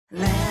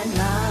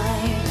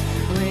Landline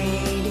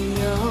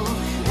radio,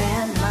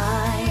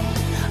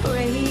 landline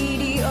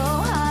radio,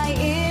 high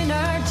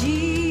energy,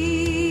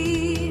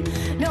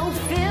 no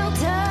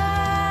filter.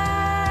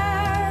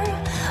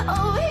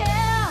 Oh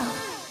yeah.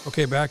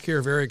 Okay, back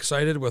here, very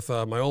excited with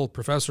my old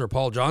professor,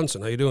 Paul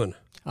Johnson. How you doing?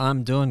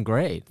 I'm doing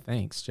great.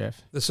 Thanks,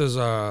 Jeff. This is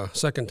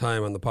second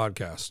time on the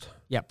podcast.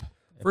 Yep.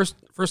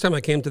 First time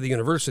I came to the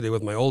university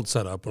with my old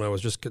setup when I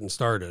was just getting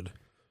started.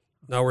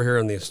 Now we're here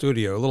in the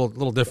studio, a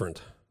little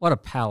different. What a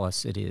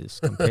palace it is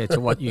compared to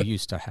what you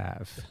used to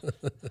have.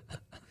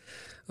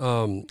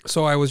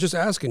 So I was just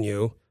asking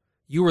you,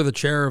 you were the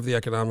chair of the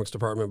economics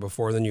department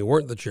before, then you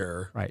weren't the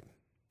chair. Right.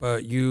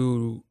 But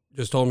you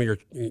just told me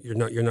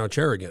you're now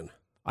chair again.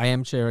 I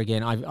am chair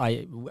again.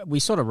 We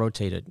sort of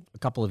rotated a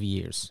couple of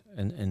years,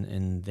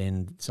 and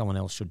then someone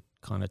else should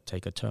kind of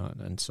take a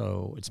turn, and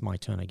so it's my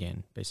turn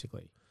again,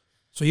 basically.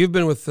 So you've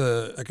been with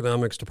the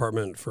economics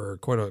department for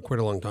quite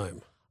a long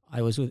time.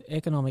 I was with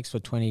economics for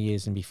 20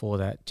 years, and before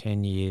that,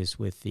 10 years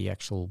with the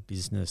actual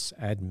business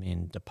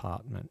admin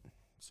department.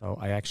 So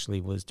I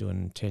actually was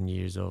doing 10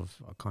 years of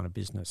a kind of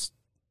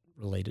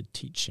business-related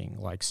teaching,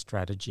 like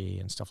strategy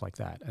and stuff like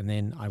that. And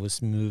then I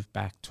was moved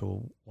back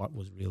to what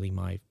was really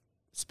my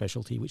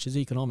specialty, which is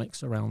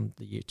economics, around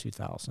the year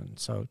 2000.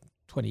 So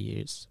 20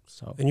 years.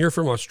 So. And you're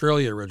from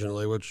Australia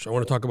originally, which I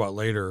want to talk about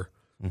later,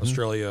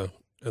 Australia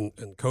and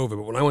COVID.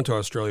 But when I went to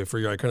Australia for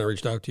you, I kind of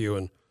reached out to you,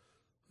 and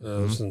it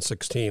was in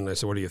 2016. I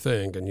said, what do you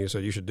think? And you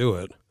said, you should do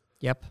it.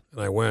 Yep. And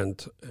I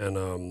went, and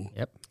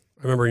I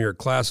remember in your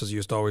classes, you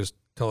used to always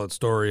tell that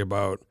story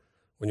about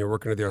when you're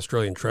working at the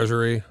Australian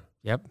Treasury.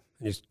 Yep.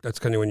 And that's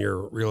kind of when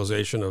your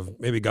realization of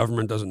maybe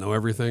government doesn't know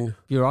everything.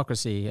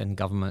 Bureaucracy and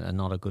government are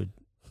not a good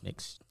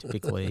mix,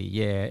 typically.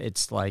 Yeah,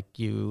 it's like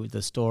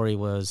the story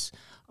was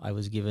I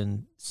was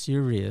given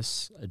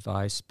serious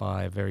advice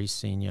by a very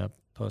senior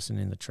person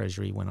in the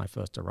Treasury when I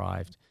first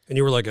arrived. And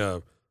you were like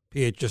a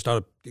PhD, just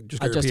got your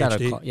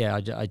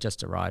PhD? I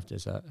just arrived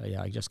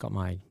I just got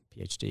my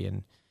PhD,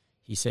 and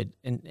he said,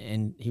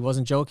 and he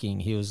wasn't joking,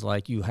 he was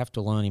like, you have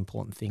to learn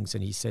important things,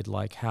 and he said,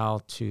 like,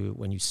 how to,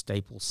 when you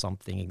staple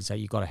something,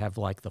 you got to have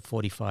like the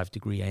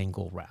 45-degree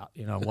angle route,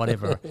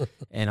 whatever.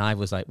 And I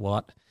was like,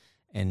 what?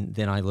 And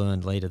then I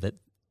learned later that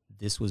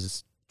this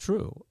was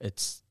true.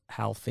 It's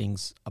how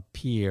things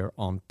appear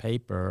on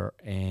paper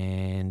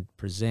and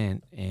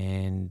present,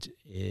 and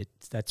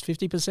that's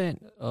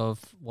 50% of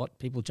what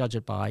people judge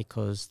it by,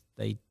 because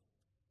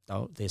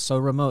they're so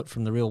remote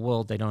from the real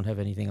world, they don't have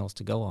anything else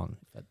to go on.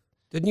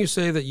 Didn't you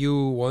say that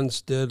you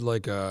once did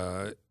like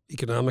a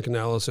economic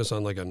analysis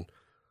on I think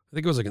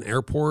it was like an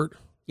airport?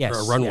 Yes, or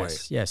a runway?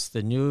 Yes.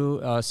 The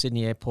new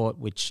Sydney airport,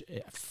 which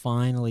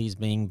finally is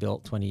being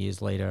built 20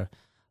 years later.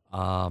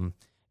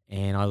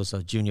 And I was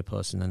a junior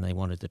person, and they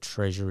wanted the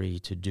Treasury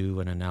to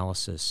do an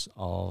analysis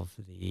of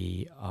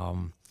the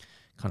kind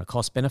of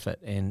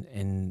cost-benefit.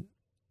 And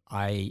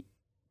I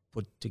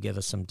put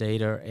together some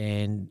data,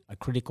 and a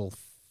critical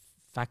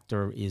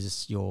factor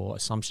is your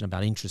assumption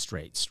about interest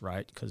rates,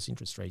 right? Because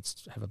interest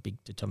rates have a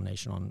big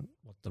determination on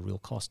what the real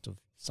cost of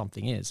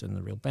something is and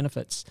the real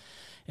benefits.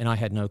 And I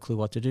had no clue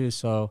what to do,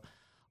 so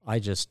I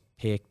just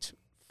picked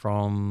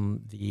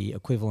from the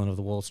equivalent of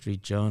the Wall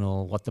Street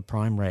Journal what the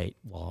prime rate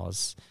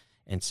was,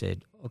 and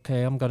said,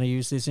 okay, I'm going to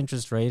use this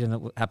interest rate, and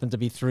it happened to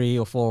be 3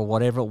 or 4 or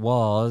whatever it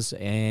was,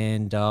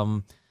 and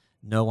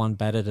no one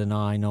batted an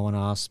eye. No one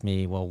asked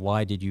me, well,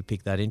 why did you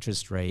pick that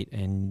interest rate?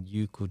 And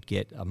you could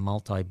get a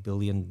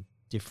multi-billion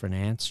different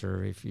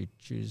answer if you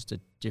choose a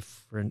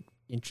different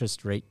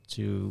interest rate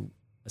to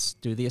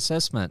do the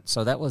assessment.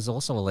 So that was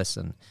also a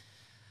lesson,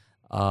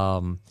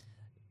 kind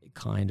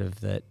of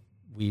that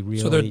we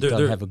really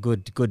don't have a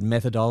good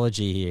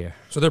methodology here.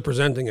 So they're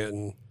presenting it,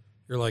 and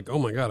you're like, oh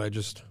my God,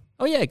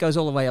 Oh, yeah, it goes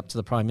all the way up to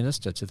the Prime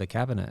Minister, to the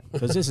Cabinet,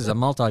 because this is a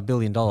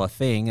multi-billion-dollar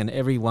thing, and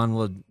everyone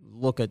would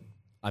look at,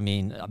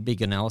 a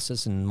big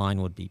analysis, and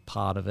mine would be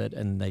part of it,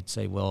 and they'd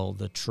say, well,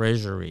 the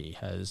Treasury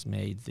has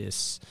made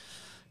this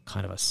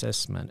kind of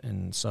assessment,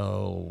 and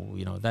so,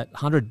 that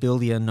 100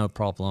 billion, no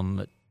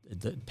problem,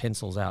 it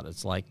pencils out.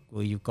 It's like,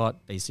 well, you've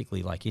got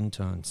basically like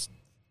interns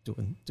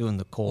doing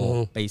the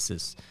core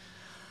basis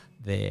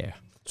there.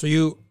 So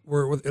you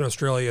were in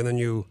Australia, and then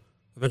you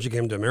eventually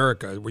came to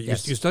America. You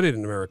studied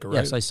in America, right?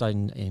 Yes, I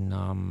studied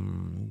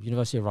in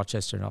University of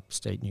Rochester in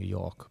upstate New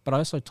York. But I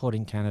also taught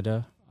in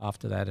Canada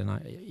after that,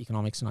 and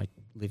economics, and I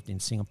lived in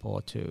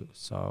Singapore too.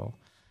 So,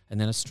 and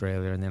then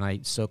Australia, and then I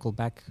circled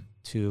back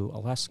to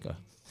Alaska.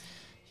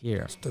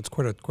 Here, that's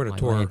quite a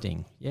tour.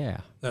 Landing.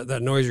 Yeah,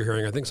 that noise you're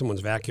hearing, I think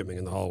someone's vacuuming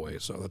in the hallway.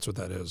 So that's what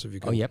that is. If you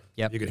can, yep.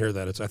 You can hear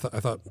that. I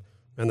thought,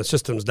 man, the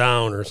system's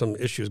down or some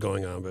issues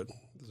going on, but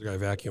there's a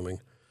guy vacuuming.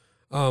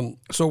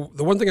 So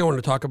the one thing I wanted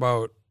to talk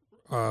about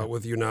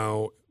with you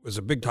now is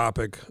a big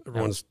topic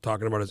everyone's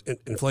talking about is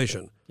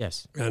inflation.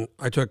 Yes. And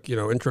I took,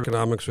 intro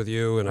economics with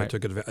you, and right.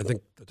 I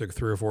think I took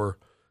 3 or 4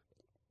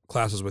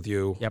 classes with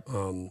you. Yep.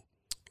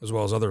 As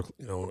well as other,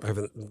 I have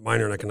a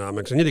minor in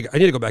economics. I need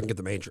to go back and get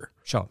the major.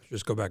 Sure.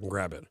 Just go back and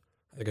grab it.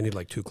 I think I need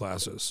like 2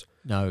 classes.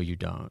 No, you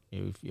don't.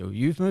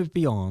 You've moved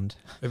beyond.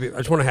 Maybe I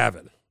just want to have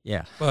it.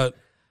 Yeah. But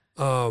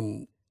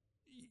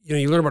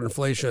you learn about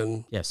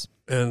inflation, Yes.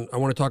 and I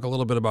want to talk a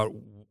little bit about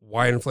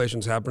why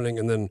inflation's happening,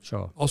 and then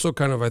Sure. also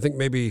kind of, I think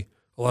maybe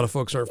a lot of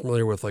folks aren't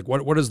familiar with like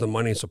what is the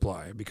money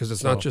supply, because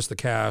it's not Sure. just the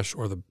cash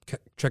or the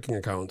checking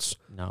accounts.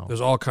 No.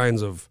 There's all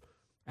kinds of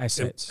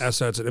Assets.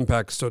 assets and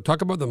impacts. So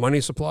talk about the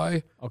money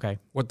supply, Okay.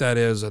 what that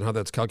is, and how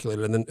that's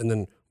calculated, and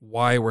then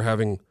why we're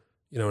having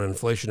an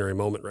inflationary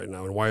moment right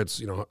now, and why it's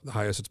the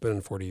highest it's been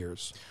in 40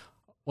 years.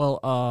 Well,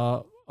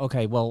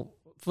 okay. Well,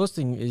 first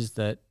thing is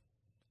that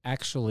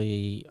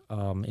actually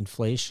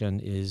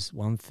inflation is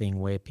one thing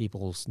where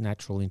people's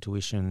natural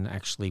intuition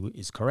actually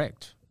is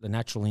correct. The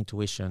natural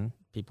intuition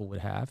people would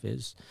have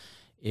is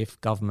if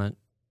government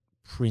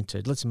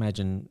printed, let's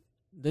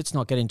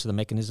not get into the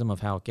mechanism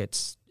of how it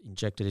gets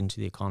injected into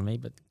the economy,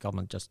 but the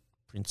government just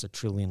prints $1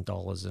 trillion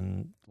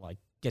and like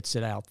gets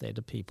it out there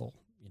to people,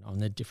 and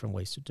there are different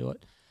ways to do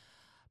it.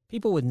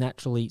 People would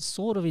naturally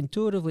sort of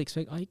intuitively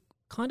expect, I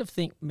kind of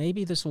think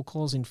maybe this will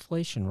cause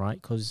inflation,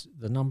 right? Because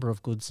the number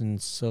of goods and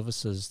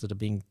services that are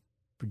being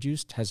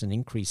produced hasn't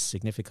increased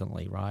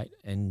significantly, right?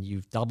 And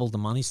you've doubled the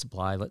money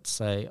supply, let's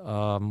say,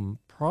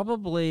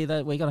 probably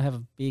that we're going to have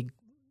a big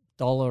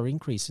dollar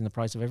increase in the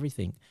price of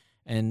everything.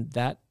 And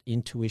that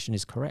intuition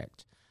is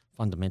correct,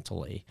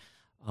 fundamentally.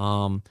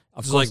 Of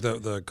It's course,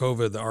 like the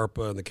COVID, the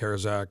ARPA, and the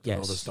CARES Act, and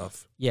all this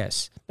stuff.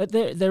 Yes, but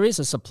there is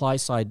a supply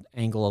side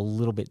angle a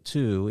little bit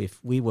too. If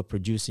we were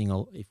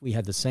if we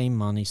had the same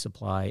money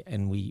supply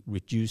and we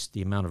reduced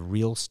the amount of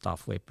real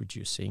stuff we're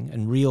producing,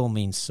 and real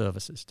means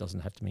services, doesn't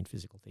have to mean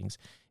physical things.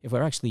 If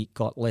we're actually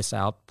got less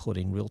output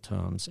in real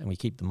terms and we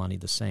keep the money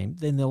the same,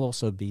 then there'll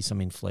also be some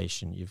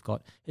inflation.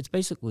 It's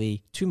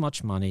basically too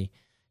much money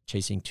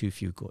chasing too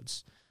few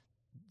goods.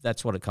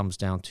 That's what it comes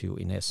down to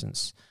in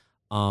essence.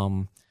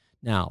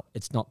 Now,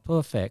 it's not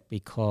perfect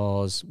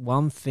because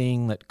one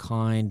thing that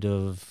kind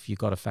of you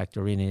got to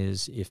factor in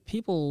is if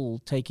people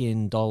take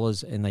in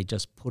dollars and they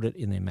just put it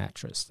in their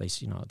mattress, they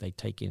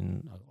take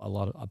in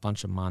a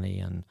bunch of money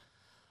and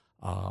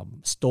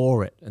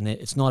store it, and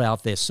it's not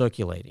out there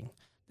circulating,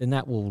 then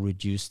that will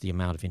reduce the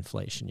amount of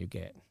inflation you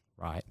get,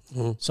 right?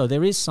 Mm-hmm. So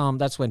there is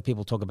that's when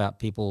people talk about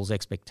people's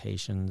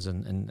expectations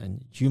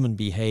and human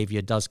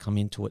behavior does come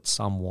into it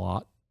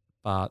somewhat,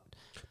 but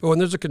when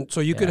there's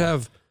you could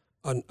have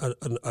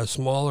a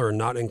smaller or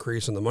not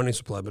increase in the money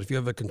supply, but if you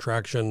have a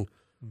contraction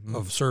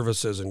of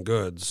services and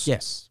goods,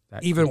 yes,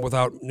 even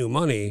without new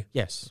money,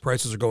 yes,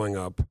 prices are going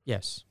up.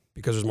 Yes,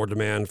 because there's more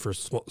demand for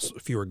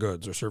fewer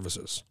goods or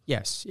services.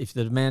 Yes, if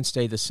the demand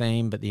stayed the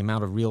same, but the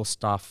amount of real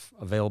stuff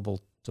available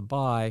to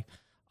buy,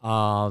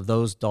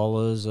 those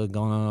dollars are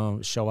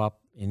gonna show up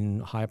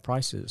in higher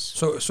prices.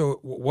 So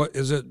what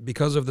is it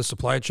because of the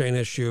supply chain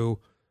issue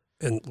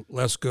and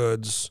less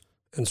goods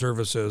and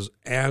services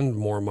and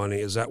more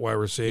money? Is that why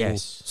we're seeing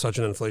such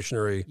an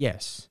inflationary?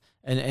 Yes.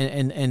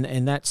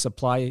 And that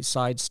supply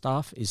side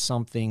stuff is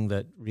something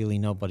that really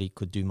nobody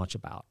could do much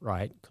about,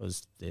 right?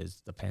 Because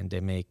there's the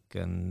pandemic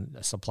and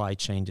supply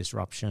chain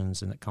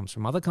disruptions, and it comes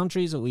from other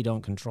countries that we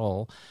don't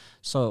control.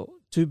 So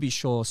to be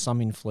sure,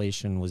 some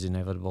inflation was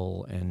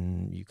inevitable,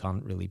 and you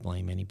can't really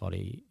blame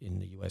anybody in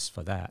the US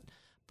for that.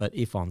 But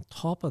if on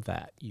top of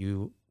that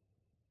you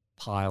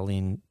pile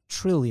in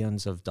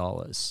trillions of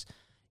dollars,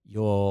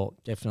 you're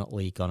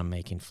definitely going to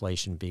make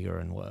inflation bigger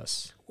and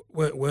worse.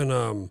 When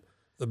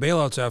the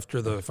bailouts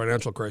after the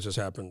financial crisis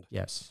happened,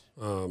 yes,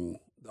 the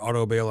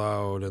auto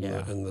bailout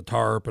and the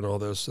TARP and all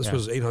this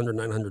was 800,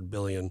 900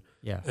 billion.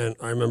 Yeah. And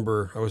I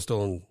remember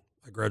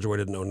I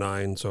graduated in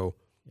 2009, so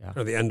kind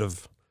of the end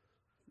of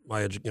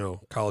my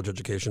college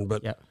education.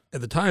 But at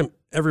the time,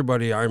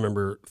 everybody I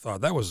remember thought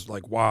that was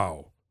like,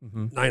 wow,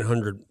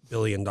 $900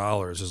 billion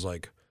is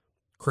like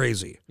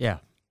crazy. Yeah.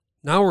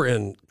 Now we're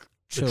in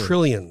the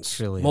trillions,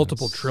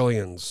 multiple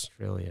trillions,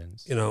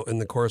 in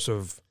the course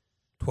of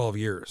 12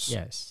 years.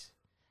 Yes.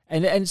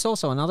 And it's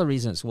also another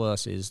reason it's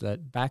worse is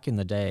that back in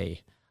the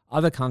day,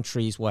 other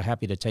countries were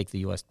happy to take the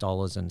US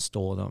dollars and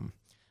store them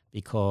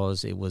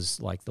because it was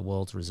like the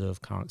world's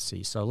reserve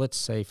currency. So let's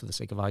say, for the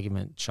sake of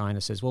argument,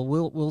 China says, well,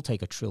 we'll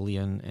take $1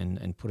 trillion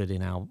and put it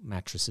in our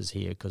mattresses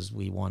here because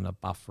we want a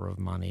buffer of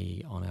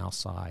money on our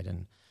side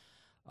and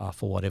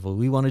for whatever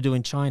we want to do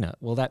in China.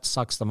 Well, that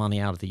sucks the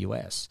money out of the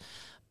US.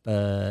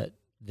 But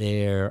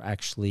they're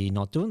actually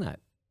not doing that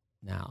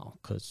now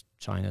because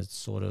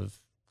China's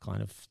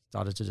kind of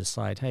started to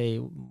decide, hey,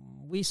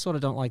 we sort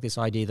of don't like this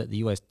idea that the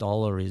US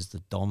dollar is the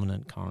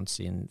dominant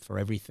currency and for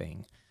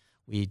everything.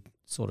 We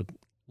sort of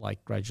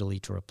like gradually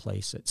to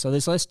replace it. So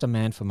there's less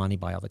demand for money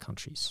by other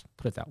countries,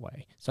 put it that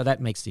way. So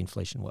that makes the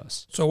inflation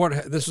worse. So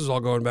this is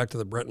all going back to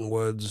the Bretton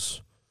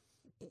Woods,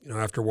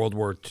 after World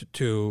War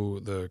II,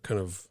 the kind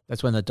of...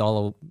 That's when the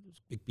dollar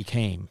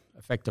became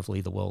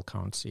effectively the world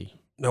currency.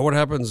 Now, what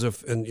happens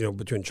if,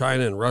 between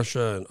China and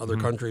Russia and other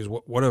countries,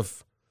 what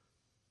if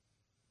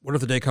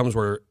the day comes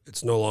where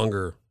it's no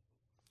longer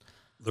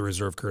the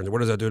reserve currency? What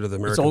does that do to the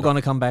American? It's all going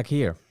to come back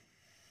here.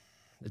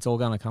 It's all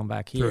going to come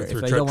back here through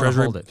if they don't want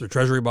to hold it. Through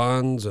treasury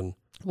bonds and...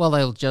 Well,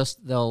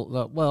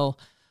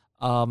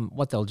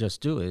 What they'll just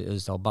do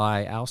is they'll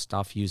buy our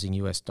stuff using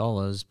US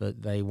dollars,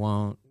 but they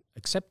won't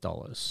accept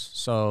dollars.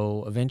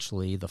 So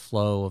eventually the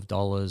flow of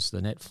dollars,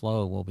 the net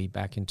flow, will be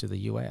back into the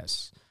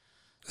US.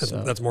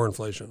 That's more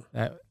inflation.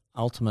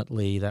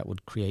 Ultimately, that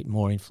would create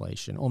more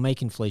inflation or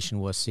make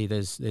inflation worse. See,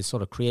 there's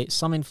sort of create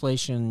some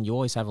inflation. You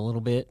always have a little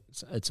bit.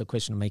 It's a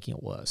question of making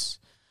it worse.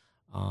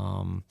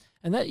 And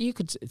that you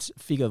could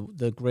figure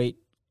the great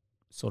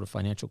sort of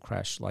financial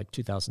crash like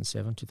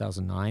 2007,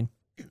 2009,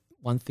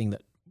 one thing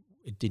that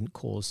it didn't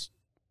cause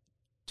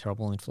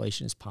terrible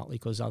inflation is partly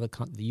because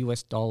the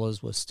US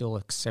dollars were still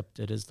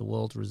accepted as the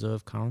world's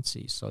reserve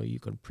currency. So you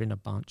could print a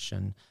bunch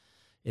and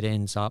it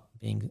ends up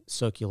being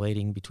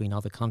circulating between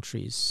other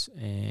countries,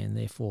 and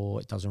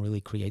therefore it doesn't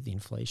really create the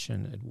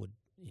inflation it would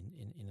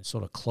in a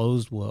sort of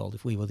closed world.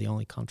 If we were the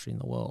only country in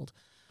the world,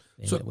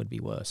 then it would be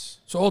worse.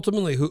 So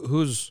ultimately,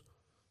 who's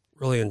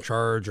really in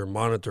charge or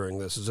monitoring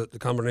this? Is it the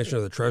combination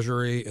of the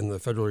Treasury and the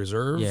Federal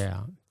Reserve?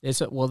 Yeah.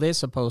 They're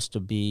supposed to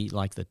be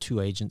like the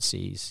two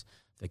agencies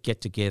that get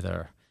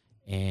together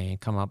and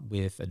come up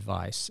with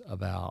advice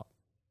about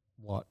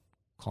what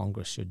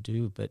Congress should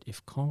do. But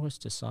if Congress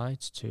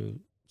decides to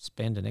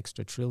spend an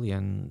extra $1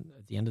 trillion,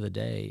 at the end of the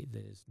day,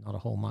 there's not a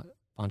whole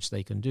bunch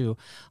they can do.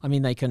 I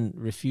mean, they can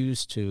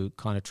refuse to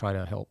kind of try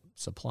to help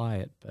supply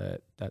it,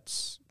 but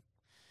that's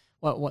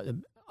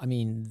I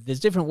mean, there's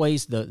different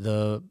ways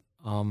the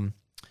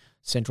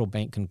central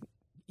bank can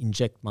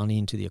inject money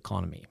into the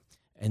economy.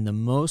 And the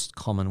most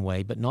common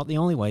way, but not the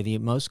only way, the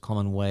most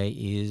common way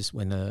is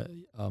when the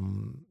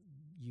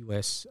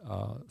U.S.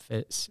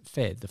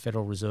 Fed, the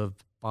Federal Reserve,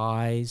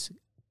 buys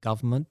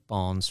government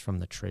bonds from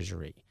the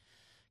Treasury.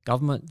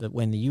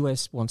 When the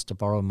U.S. wants to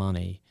borrow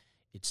money,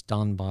 it's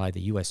done by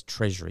the U.S.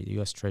 Treasury. The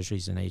U.S. Treasury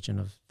is an agent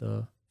of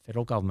the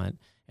federal government,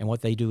 and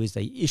what they do is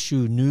they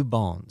issue new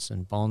bonds,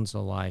 and bonds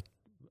are like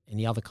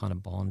any other kind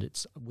of bond.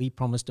 It's we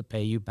promise to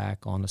pay you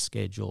back on a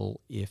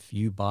schedule if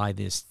you buy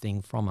this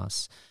thing from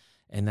us,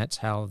 and that's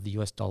how the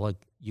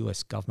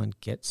U.S. government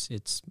gets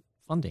its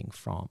funding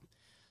from.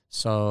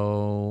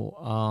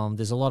 So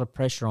there's a lot of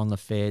pressure on the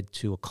Fed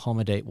to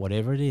accommodate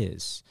whatever it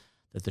is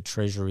that the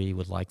Treasury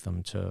would like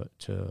them to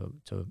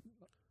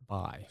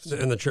buy.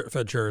 And the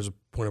Fed chair is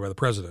appointed by the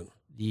president.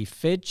 The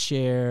Fed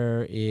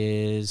chair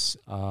is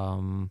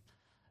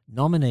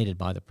nominated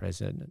by the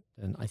president,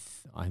 and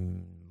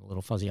I'm a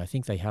little fuzzy. I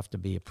think they have to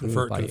be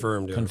approved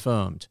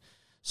confirmed.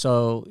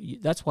 So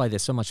that's why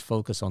there's so much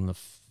focus on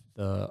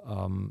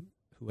the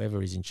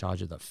whoever is in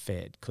charge of the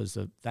Fed, because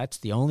that's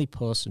the only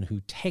person who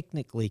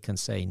technically can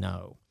say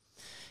no.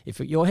 If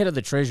you're head of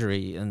the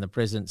Treasury and the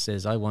president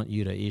says, I want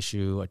you to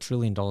issue $1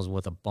 trillion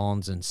worth of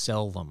bonds and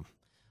sell them,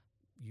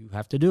 you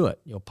have to do it.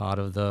 You're part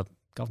of the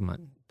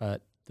government.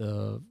 But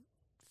the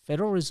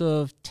Federal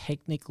Reserve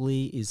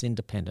technically is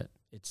independent.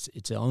 It's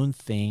its own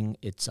thing.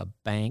 It's a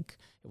bank.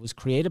 It was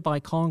created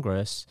by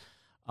Congress,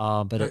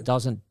 but it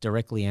doesn't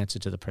directly answer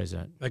to the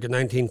president. Like in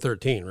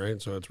 1913,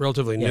 right? So it's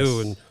relatively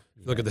new. And if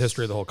you look at the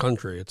history of the whole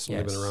country, it's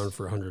only been around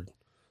for a little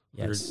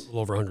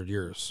over 100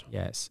 years.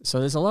 Yes. So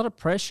there's a lot of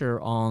pressure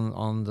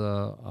on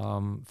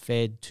the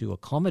Fed to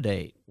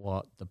accommodate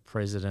what the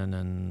president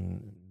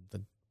and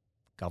the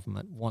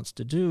government wants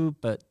to do,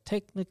 but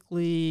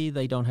technically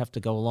they don't have to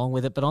go along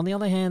with it. But on the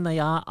other hand, they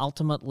are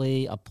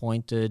ultimately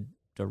appointed,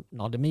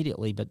 not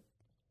immediately, but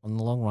on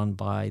the long run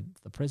by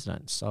the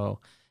president. So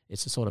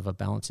it's a sort of a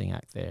balancing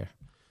act there.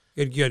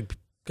 You had a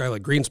guy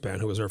like Greenspan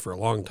who was there for a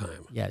long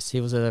time. Yes,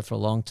 he was there for a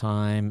long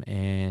time,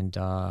 and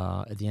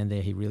at the end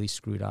there he really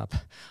screwed up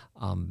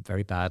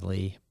very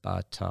badly.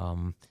 But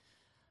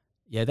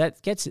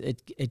that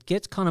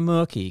gets kind of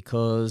murky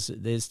because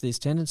there's this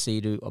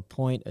tendency to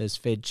appoint as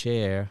Fed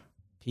chair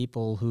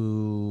people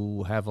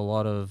who have a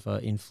lot of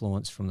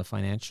influence from the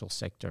financial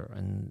sector,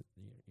 and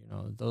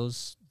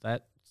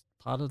that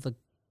part of the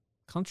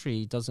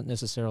country doesn't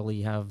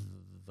necessarily have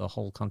the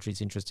whole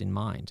country's interest in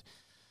mind.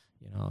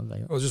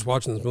 I was just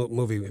watching this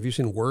movie. Have you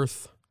seen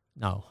Worth?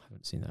 No, I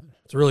haven't seen that.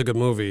 It's a really good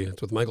movie.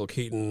 It's with Michael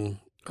Keaton.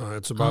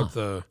 It's about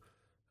the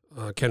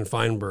Ken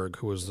Feinberg,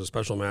 who was the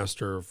special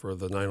master for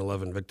the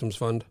 9/11 Victims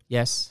Fund.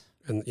 Yes.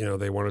 And,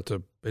 they wanted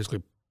to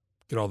basically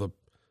get all the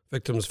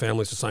victims'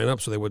 families to sign up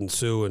so they wouldn't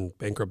sue and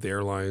bankrupt the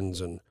airlines.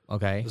 And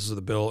this is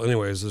the bill.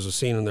 Anyways, there's a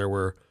scene in there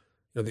where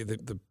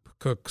the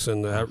cooks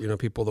and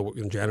people,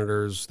 the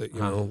janitors, that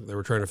they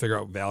were trying to figure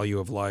out value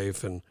of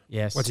life and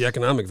what's the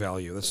economic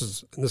value.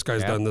 This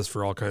guy's done this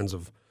for all kinds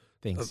of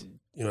things,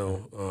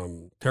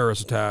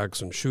 terrorist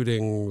attacks and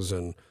shootings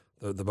and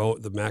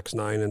the Max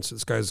 9. And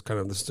this guy's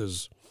this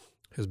is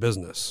his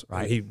business.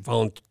 Right. And he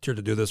volunteered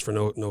to do this for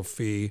no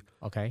fee.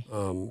 Okay.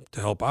 To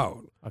help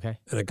out. Okay.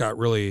 And it got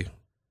really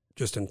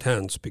just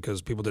intense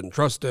because people didn't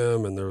trust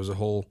him, and there was a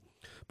whole.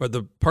 But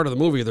the part of the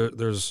movie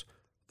there's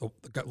the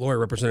lawyer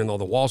representing all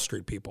the Wall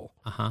Street people,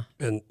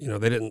 and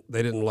they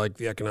didn't like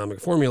the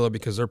economic formula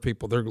because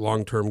their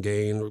long-term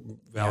gain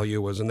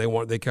value was, and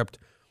they kept,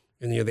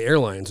 and the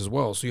airlines as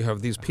well. So you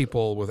have these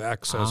people with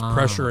access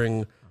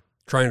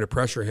trying to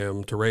pressure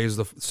him to raise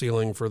the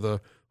ceiling for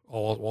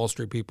all Wall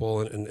Street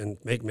people and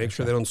make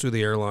sure they don't sue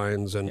the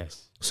airlines and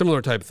Yes.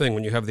 similar type thing.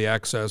 When you have the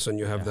access and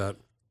you have that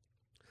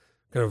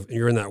kind of,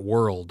 you're in that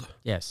world,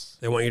 Yes.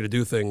 they want you to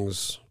do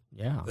things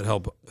Yeah. that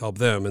help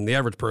them. And the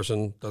average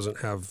person doesn't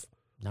have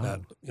No.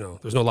 that,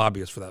 there's no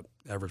lobbyist for that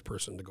average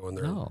person to go in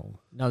there.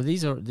 No.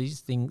 These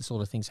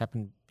sort of things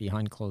happen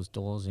behind closed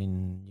doors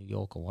in New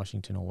York or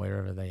Washington or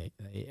wherever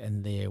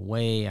and they're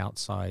way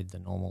outside the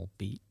normal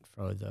beat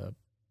for the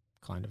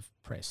kind of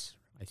press,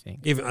 I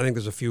think. I think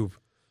there's a few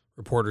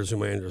reporters who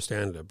may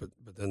understand it, but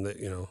then they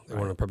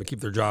want to probably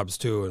keep their jobs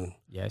too. And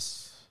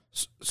Yes.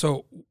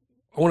 so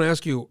I want to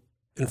ask you,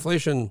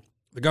 inflation,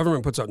 the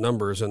government puts out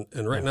numbers and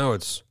right now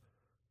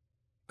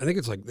I think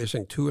it's like they're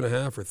saying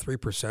 2.5% or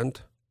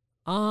 3%.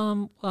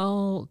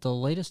 Well, the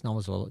latest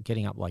numbers were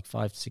getting up like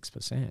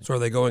 5-6%. So are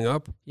they going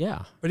up?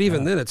 Yeah. But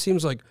even then, it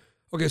seems like,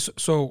 okay,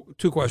 so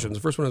two questions.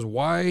 The first one is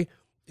why,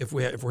 if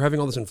we're having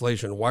all this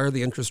inflation, why are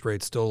the interest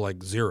rates still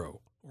like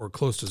zero or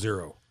close to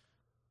zero?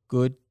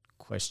 Good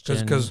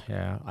question. 'Cause-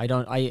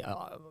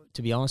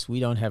 to be honest, we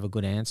don't have a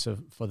good answer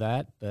for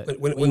that, but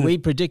When we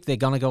predict they're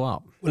going to go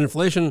up. when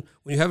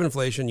you have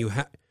inflation,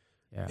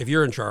 Yeah. if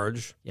you're in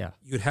charge, Yeah.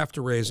 you'd have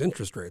to raise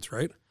interest rates,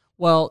 right?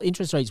 Well,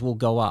 interest rates will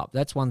go up.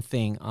 That's one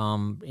thing.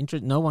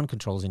 No one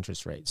controls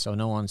interest rates, so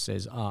no one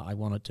says, I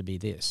want it to be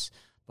this.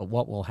 But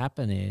what will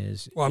happen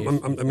is... Well, I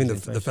mean the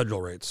inflation-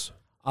 federal rates.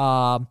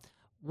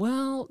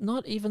 Well,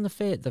 not even the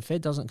Fed. The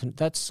Fed doesn't.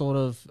 That's sort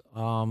of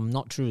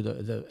not true.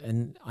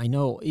 And I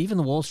know even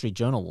the Wall Street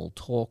Journal will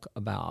talk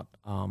about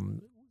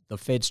the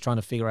Fed's trying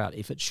to figure out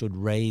if it should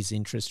raise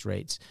interest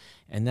rates,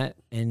 and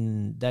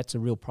that's a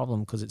real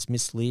problem because it's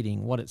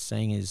misleading. What it's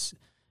saying is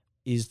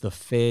the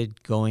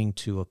Fed going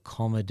to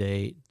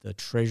accommodate the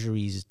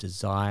Treasury's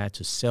desire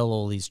to sell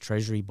all these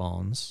Treasury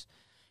bonds?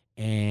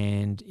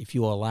 And if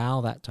you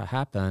allow that to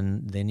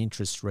happen, then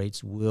interest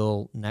rates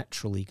will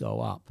naturally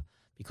go up.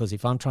 Because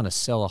if I'm trying to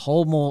sell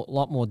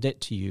lot more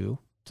debt to you,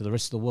 to the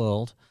rest of the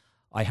world,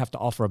 I have to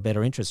offer a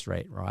better interest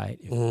rate, right?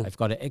 If I've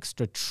got an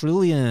extra $1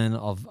 trillion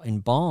in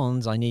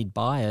bonds, I need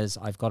buyers.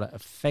 I've got to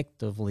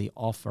effectively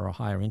offer a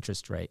higher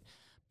interest rate.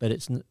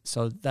 But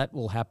so that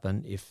will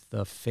happen if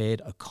the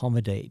Fed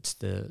accommodates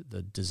the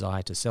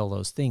desire to sell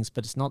those things.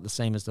 But it's not the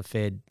same as the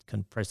Fed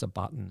can press a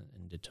button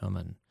and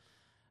determine.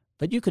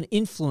 But you can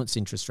influence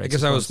interest rates. I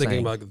guess I was thinking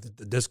about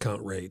the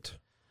discount rate,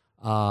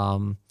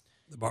 the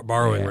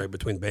borrowing rate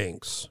between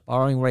banks.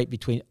 Borrowing rate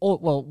between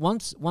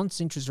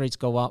once interest rates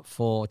go up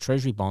for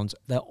Treasury bonds,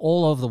 they're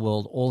all over the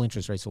world. All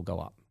interest rates will go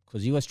up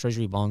because U.S.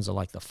 Treasury bonds are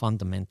like the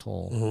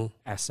fundamental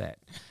asset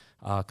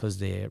because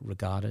they're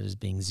regarded as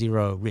being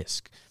zero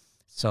risk.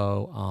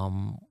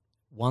 So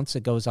once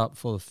it goes up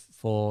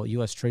for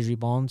U.S. Treasury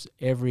bonds,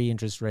 every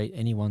interest rate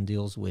anyone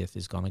deals with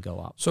is going to go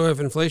up. So if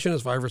inflation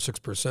is 5 or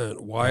 6%,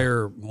 why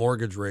are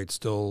mortgage rates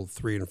still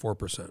 3 and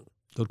 4%?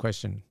 Good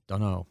question.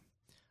 Don't know.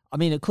 I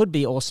mean, it could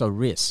be also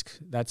risk.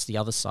 That's the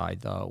other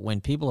side, though. When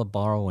people are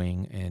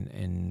borrowing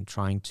and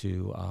trying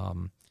to,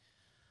 how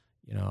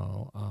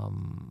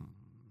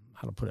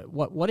to put it?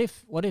 What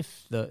if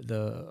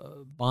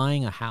the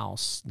buying a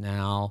house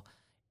now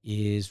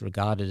is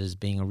regarded as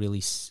being a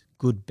really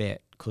good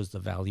bet because the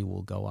value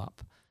will go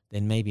up?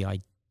 Then maybe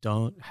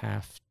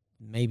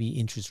maybe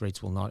interest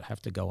rates will not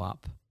have to go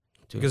up.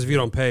 Because if you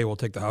don't pay, we'll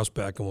take the house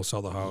back and we'll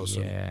sell the house.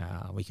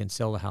 Yeah, we can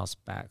sell the house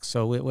back.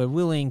 So we're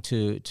willing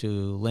to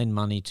lend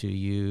money to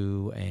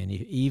you, and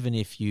even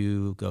if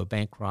you go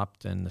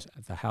bankrupt and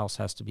the house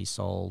has to be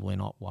sold, we're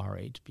not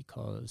worried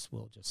because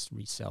we'll just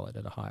resell it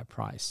at a higher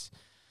price.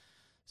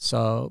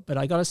 So, but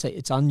I got to say,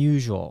 it's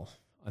unusual.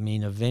 I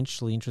mean,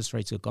 eventually interest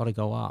rates have got to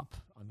go up.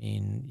 I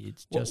mean,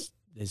 it's just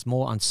there's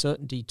more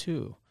uncertainty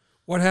too.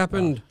 What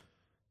happened?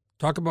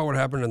 Talk about what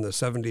happened in the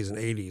 70s and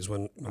 80s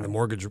when the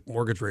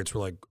mortgage rates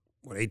were like,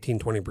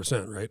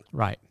 18-20%, right?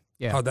 Right.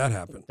 Yeah. How'd that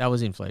happen? That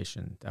was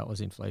inflation.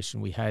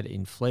 We had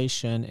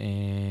inflation,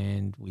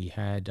 and we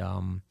had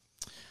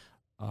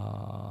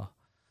what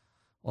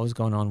was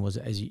going on was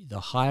the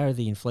higher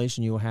the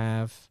inflation you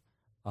have,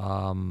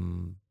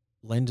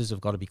 lenders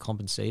have got to be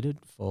compensated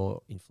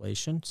for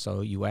inflation.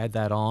 So you add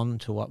that on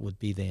to what would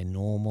be their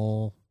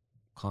normal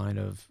kind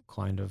of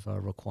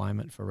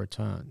requirement for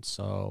return.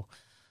 So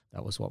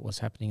that was what was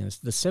happening.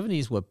 The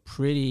 70s were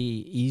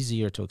pretty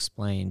easier to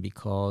explain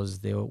because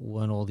there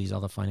weren't all these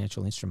other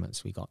financial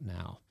instruments we got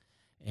now.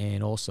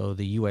 And also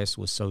the U.S.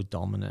 was so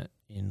dominant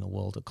in the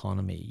world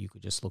economy. You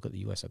could just look at the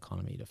U.S.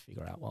 economy to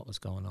figure out what was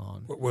going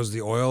on. Was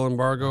the oil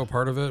embargo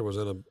part of it? Was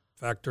it a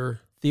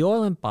factor? The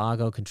oil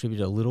embargo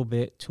contributed a little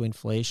bit to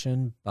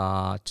inflation,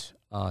 but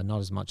not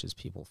as much as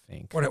people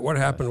think. What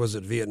happened? Was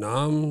it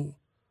Vietnam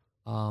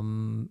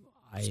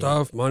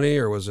stuff, money,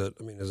 or was it,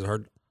 is it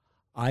hard?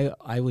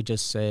 I would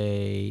just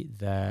say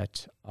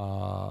that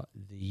the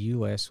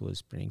U.S.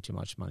 was printing too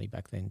much money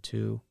back then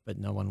too, but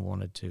no one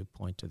wanted to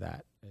point to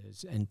that.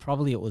 And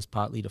probably it was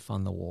partly to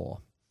fund the war,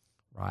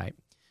 right?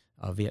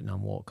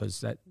 Vietnam War,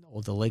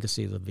 or the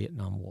legacy of the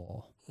Vietnam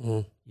War.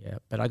 Mm-hmm. Yeah,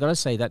 but I got to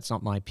say that's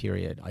not my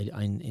period. I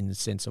in the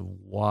sense of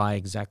why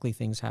exactly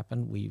things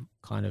happened, we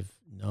kind of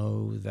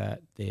know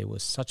that there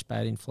was such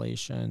bad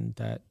inflation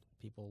that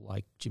people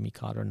like Jimmy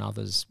Carter and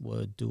others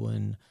were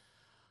doing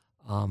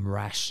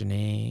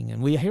rationing.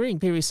 And we're hearing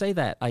people say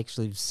that. I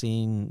actually have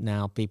seen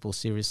now people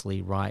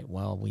seriously write,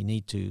 well, we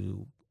need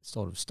to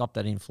sort of stop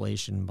that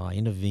inflation by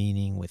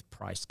intervening with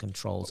price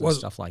controls and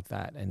stuff like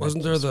that. And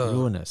wasn't there the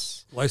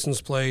ruinous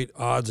license plate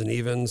odds and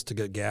evens to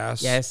get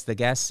gas? Yes, the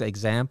gas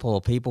example,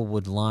 people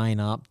would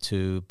line up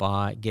to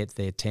get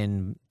their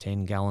 10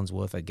 gallons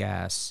worth of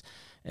gas,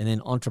 and then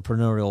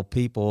entrepreneurial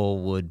people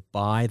would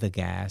buy the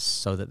gas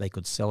so that they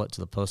could sell it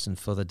to the person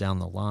further down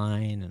the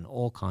line, and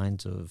all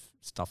kinds of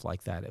stuff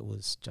like that. It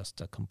was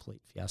just a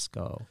complete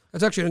fiasco.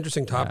 That's actually an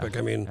interesting topic.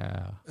 I mean,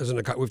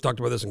 we've talked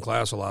about this in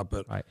class a lot,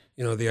 but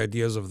the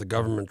ideas of the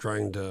government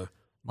trying to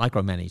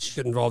micromanage,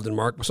 get involved in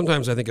market.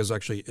 Sometimes I think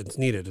it's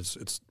needed.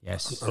 It's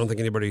yes. I don't think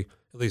anybody,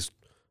 at least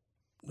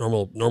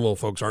normal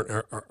folks,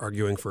 aren't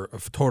arguing for a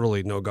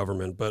totally no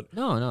government. But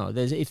no.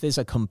 If there's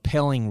a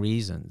compelling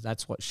reason,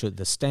 that's what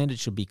the standard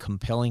should be.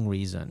 Compelling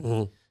reason.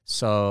 Mm-hmm.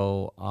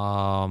 So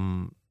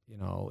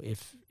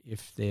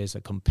if there's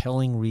a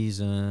compelling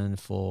reason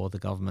for the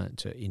government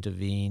to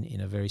intervene in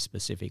a very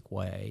specific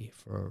way,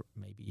 for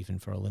maybe even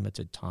for a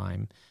limited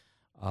time,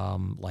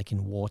 like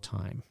in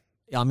wartime.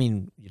 I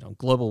mean,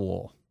 global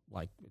war,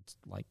 like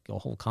your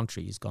whole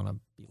country is going to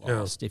be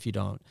lost if you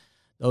don't.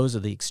 Those are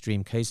the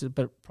extreme cases.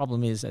 But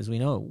problem is, as we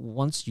know,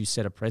 once you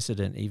set a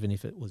precedent, even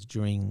if it was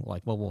during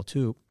like World War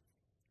II,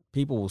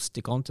 people will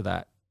stick onto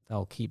that.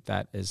 They'll keep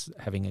that as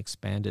having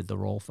expanded the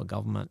role for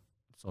government,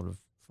 sort of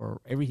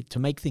to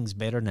make things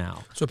better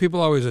now. So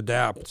people always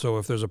adapt. So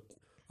if there's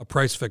a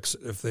price fix,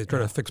 if they try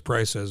to fix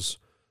prices,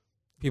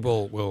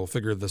 people will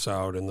figure this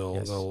out and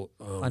they'll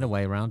find a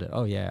way around it.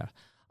 Oh yeah,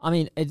 I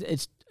mean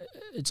it's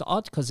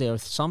odd because there are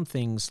some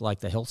things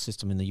like the health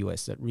system in the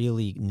U.S. that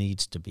really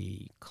needs to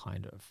be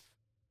kind of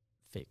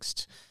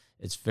fixed.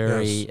 It's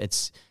very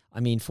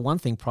I mean, for one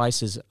thing,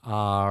 prices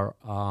are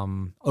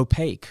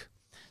opaque.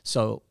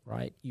 So,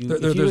 right,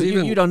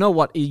 you don't know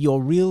what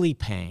you're really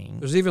paying.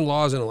 There's even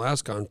laws in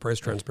Alaska on price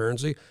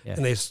transparency,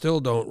 and they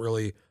still don't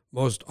really,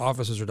 most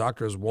offices or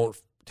doctors won't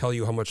tell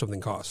you how much something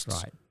costs.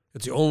 Right.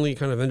 It's the only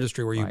kind of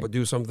industry where you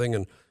do something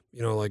and,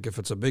 like if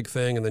it's a big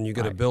thing and then you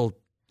get a bill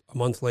a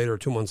month later or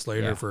 2 months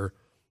later for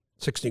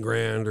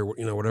 $60,000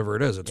 or, whatever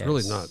it is. It's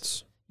really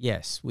nuts.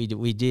 Yes, we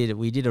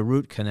did a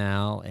root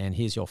canal and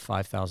here's your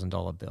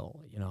 $5,000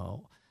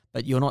 bill,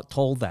 but you're not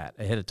told that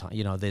ahead of time.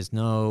 There's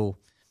no,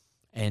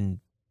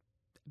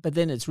 but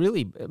then it's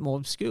really more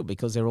obscure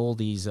because there are all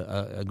these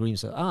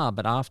agreements.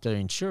 But after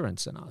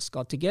insurance and us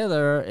got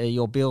together,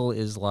 your bill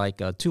is like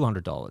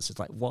 $200. It's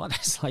like, what?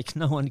 It's like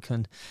no one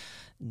can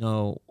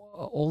know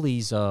all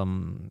these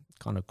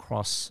kind of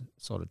cross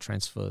sort of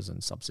transfers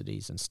and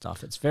subsidies and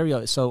stuff. It's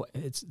so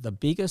it's the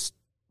biggest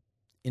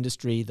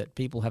industry that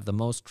people have the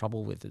most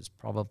trouble with is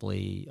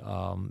probably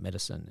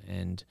medicine,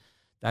 and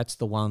that's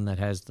the one that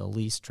has the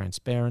least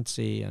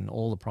transparency and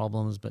all the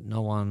problems, but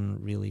no one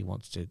really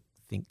wants to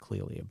think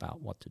clearly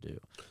about what to do.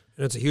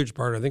 And it's a huge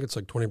part. I think it's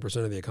like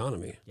 20% of the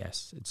economy.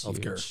 Yes, it's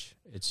healthcare. Huge.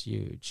 It's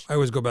huge. I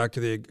always go back to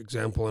the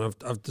example, and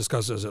I've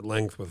discussed this at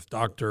length with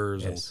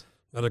doctors and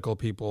medical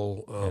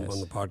people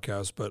on the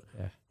podcast. But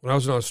when I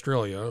was in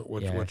Australia,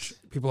 which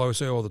people always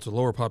say, oh, that's a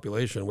lower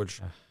population,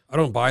 which I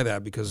don't buy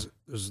that because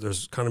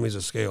there's economies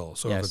of scale.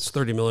 So if it's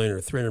 30 million or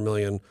 300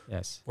 million,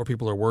 more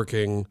people are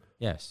working.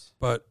 Yes.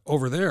 But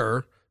over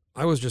there,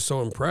 I was just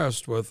so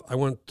impressed with, I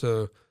went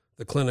to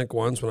the clinic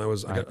once when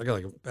I got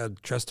like a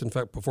bad chest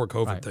infection before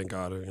COVID, thank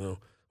God,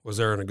 was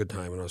there in a good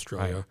time in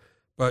Australia. Right.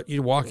 But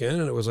you'd walk in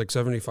and it was like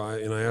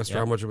 75, and I asked her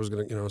how much it was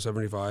going to,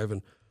 75,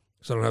 and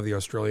because I don't have the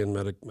Australian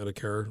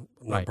Medicare,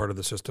 I'm not part of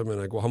the system,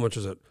 and I go, how much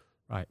is it?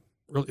 Right.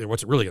 Really,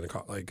 what's it really going to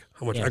cost? Like,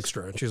 how much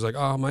extra? And she's like,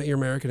 oh, you're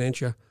American, ain't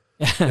you?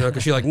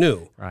 Because she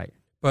knew. Right.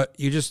 But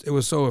it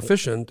was so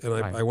efficient, and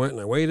I went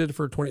and I waited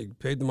for 20,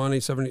 paid the money,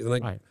 70, then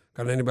I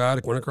got an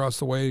antibiotic, went across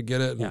the way to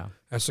get it, and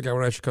asked the guy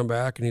when I should come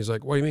back, and he's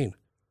like, what do you mean?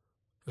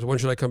 I said, when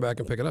should I come back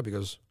and pick it up? He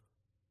goes,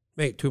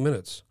 mate, 2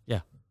 minutes.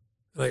 Yeah.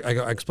 And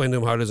I explained to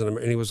him how it is, and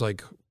he was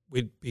like,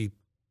 we'd be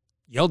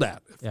yelled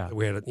at if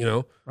we had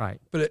it, Right.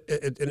 But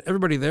and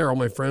everybody there, all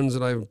my friends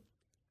that I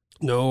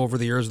know over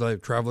the years that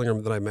I've traveling or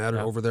that I met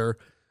over there,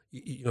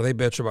 they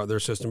bitch about their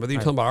system, but then you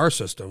tell them about our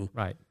system.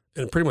 Right.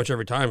 And pretty much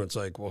every time it's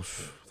like, well,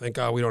 thank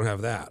God we don't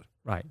have that.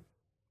 Right.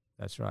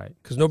 That's right.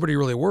 Because nobody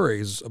really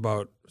worries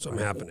about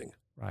something happening.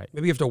 Right.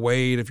 Maybe you have to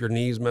wait if your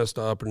knee's messed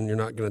up and you're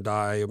not going to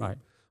die. Right.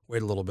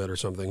 Wait a little bit or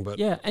something. But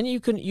and you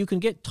can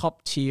get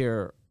top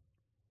tier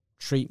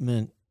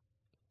treatment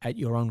at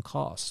your own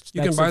cost.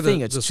 You can buy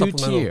the It's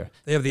supplemental. 2-tier.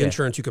 They have the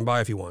insurance you can buy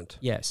if you want.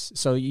 Yes.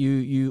 So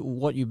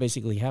what you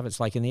basically have,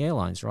 it's like in the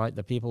airlines, right?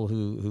 The people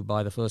who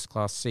buy the first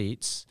class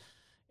seats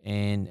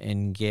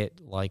and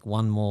get like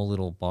one more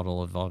little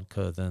bottle of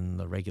vodka than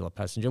the regular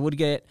passenger would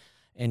get,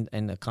 and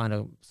a kind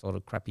of sort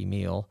of crappy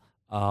meal,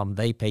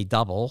 they pay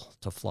double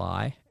to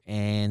fly,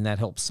 and that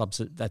helps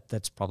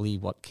that's probably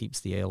what keeps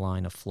the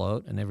airline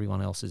afloat, and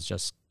everyone else is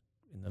just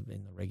in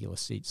the regular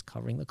seats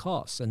covering the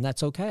costs, and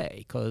that's okay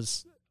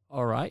because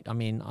all right, I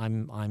mean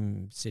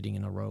I'm sitting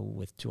in a row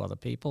with two other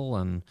people,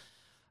 and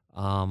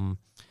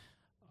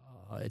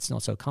it's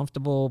not so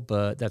comfortable,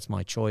 but that's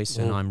my choice,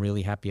 and I'm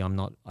really happy.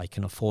 I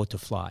can afford to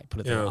fly.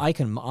 Put it that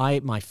way.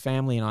 My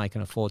family and I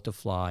can afford to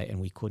fly, and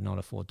we could not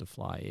afford to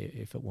fly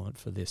if it weren't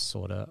for this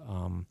sort of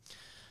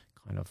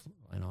kind of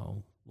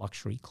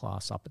luxury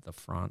class up at the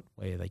front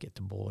where they get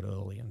to board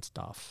early and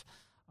stuff.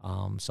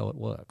 So it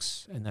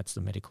works, and that's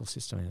the medical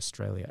system in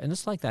Australia, and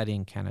it's like that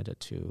in Canada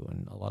too,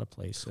 and a lot of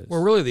places.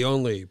 We're really the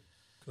only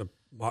kind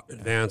of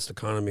advanced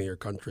economy or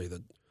country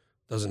that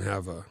doesn't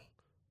have a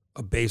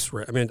base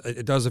rate. I mean,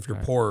 it does if you're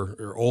poor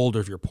or old, or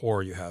if you're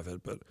poor, you have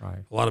it. But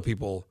a lot of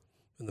people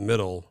in the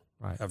middle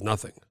have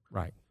nothing.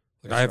 Right.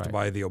 Like I have to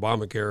buy the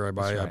Obamacare.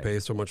 I pay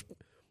so much.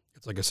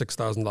 It's like a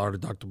 $6,000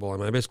 deductible. I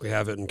mean, I basically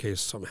have it in case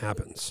something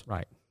happens.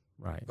 Right.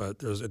 Right.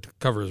 But it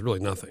covers really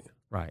nothing.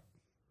 Right.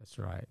 That's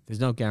right.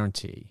 There's no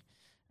guarantee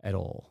at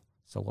all.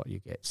 So what you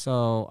get.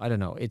 So I don't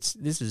know.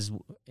 This is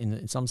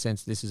in some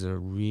sense this is a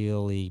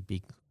really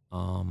big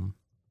kind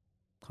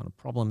of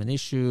problem and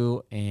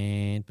issue,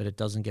 but it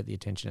doesn't get the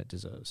attention it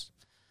deserves.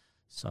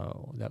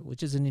 So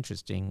which is it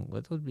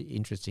would be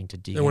interesting to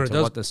dig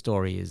into what the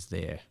story is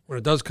there. When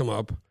it does come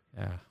up,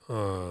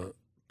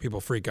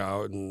 people freak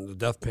out, and the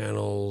death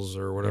panels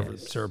or whatever.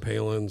 Yes. Sarah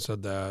Palin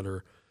said that,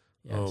 or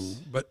Yes.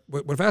 but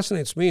what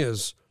fascinates me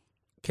is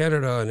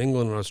Canada and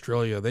England and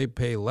Australia, they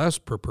pay less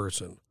per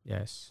person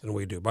than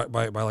we do, by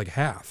like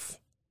half.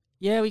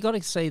 Yeah, we got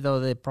to say, though,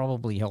 they're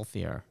probably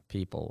healthier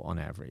people on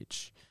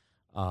average.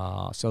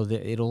 So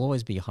it'll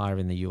always be higher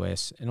in the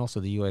US. And also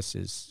the US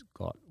has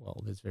got,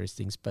 there's various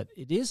things, but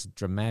it is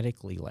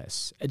dramatically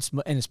less.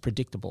 It's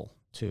predictable,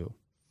 too,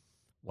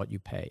 what you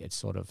pay. It's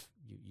sort of,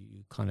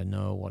 you kind of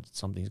know what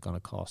something's going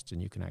to cost,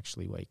 and you can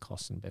actually weigh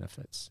costs and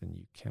benefits, and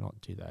you cannot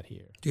do that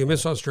here. Do you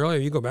miss Australia?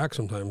 You go back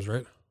sometimes,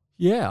 right?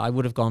 Yeah, I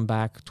would have gone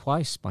back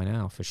twice by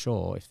now, for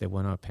sure, if there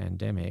were no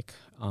pandemic.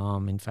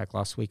 In fact,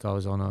 last week I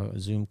was on a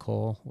Zoom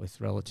call with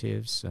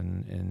relatives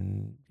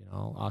and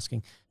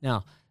asking.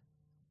 Now,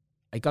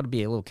 I got to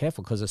be a little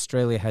careful because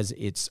Australia has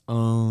its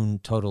own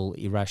total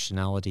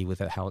irrationality with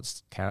how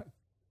it's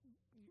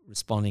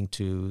responding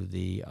to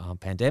the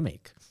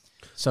pandemic.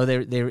 So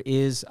there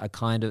is a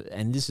kind of,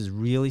 and this is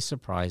really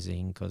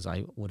surprising because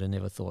I would have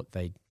never thought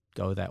they'd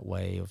go that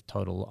way of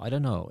total, I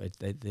don't know,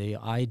 the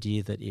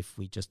idea that if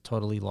we just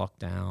totally lock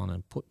down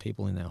and put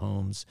people in their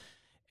homes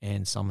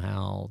and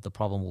somehow the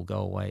problem will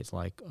go away, it's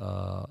like,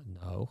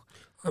 no.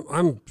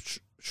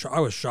 I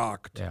was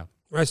shocked. Yeah.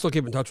 I still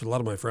keep in touch with a lot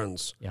of my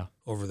friends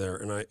over there,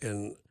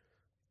 and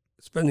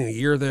spending a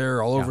year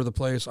there all over the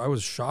place, I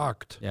was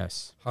shocked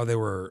how they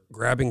were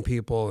grabbing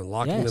people and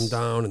locking them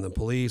down, and the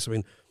police. I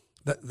mean,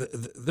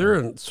 they're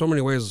in so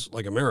many ways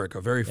like America,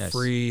 very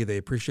free. They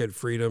appreciate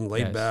freedom,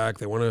 laid back.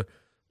 They want to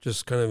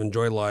just kind of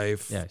enjoy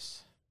life.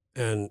 Yes.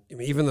 And I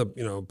mean, even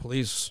the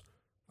police,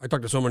 I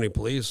talked to so many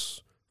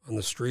police on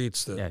the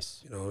streets that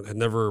had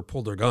never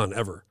pulled their gun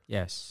ever.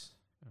 Yes.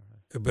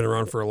 Have been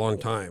around for a long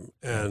time.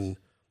 And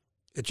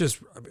it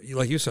just,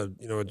 like you said,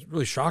 it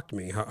really shocked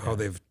me how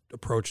they've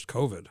approached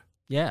COVID.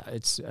 Yeah,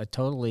 it's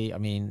totally, I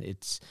mean,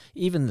 it's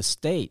even the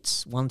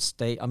states, one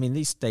state, I mean,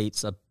 these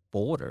states are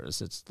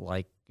borders. It's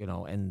like,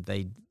 and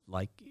they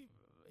like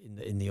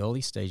in the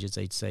early stages,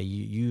 they'd say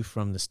you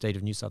from the state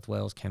of New South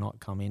Wales cannot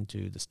come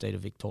into the state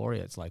of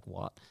Victoria. It's like,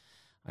 what?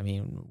 I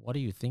mean, what are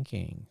you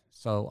thinking?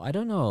 So I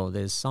don't know.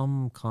 There's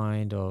some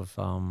kind of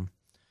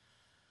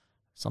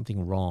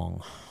something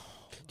wrong.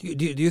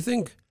 Do you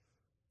think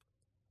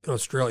in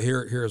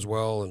Australia here as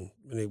well, and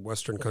many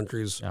Western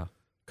countries,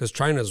 because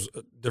China's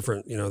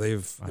different.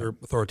 They're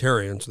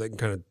authoritarian, so they can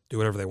kind of do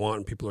whatever they want,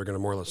 and people are going to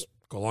more or less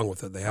go along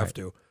with it. They have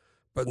to.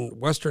 But in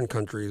Western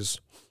countries,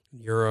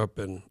 Europe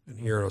and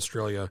here in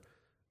Australia,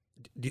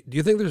 do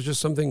you think there's just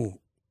something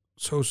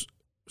so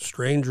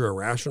strange or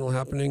irrational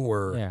happening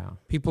where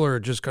people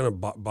are just kind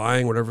of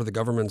buying whatever the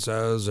government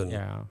says and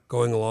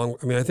going along?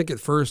 I mean, I think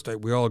at first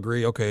we all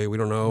agree, okay, we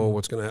don't know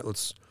what's going to happen.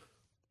 Let's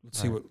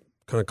see what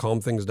kind of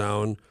calm things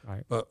down.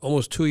 Right. But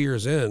almost 2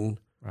 years in,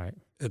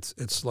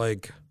 it's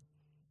like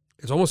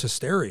it's almost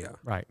hysteria.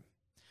 Right.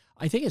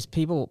 I think it's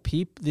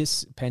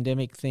this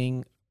pandemic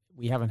thing,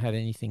 we haven't had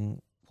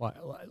anything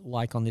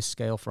like on this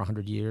scale for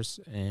 100 years,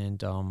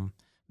 and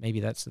maybe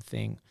that's the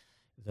thing,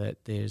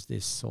 that there's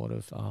this sort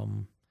of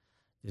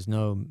there's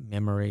no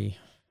memory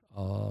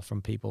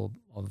from people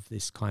of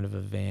this kind of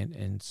event,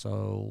 and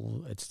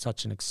so it's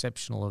such an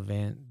exceptional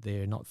event,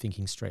 they're not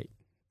thinking straight.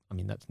 I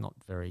mean, that's not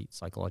very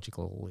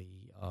psychologically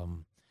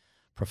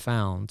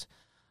profound,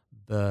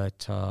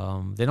 but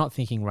they're not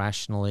thinking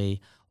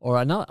rationally.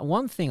 Or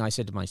one thing I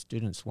said to my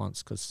students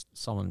once, because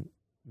someone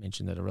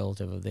mentioned that a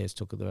relative of theirs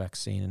took the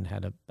vaccine and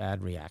had a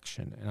bad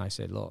reaction. And I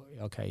said, look,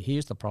 okay,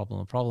 here's the problem.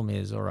 The problem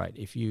is, all right,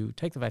 if you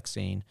take the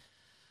vaccine,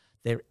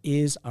 there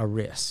is a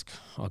risk,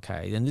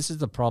 okay? And this is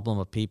the problem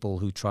of people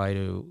who try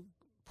to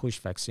push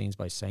vaccines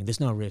by saying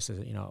there's no risk.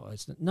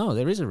 No,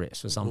 there is a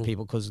risk for some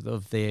people because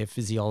of their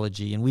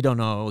physiology, and we don't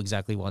know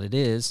exactly what it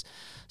is.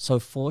 So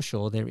for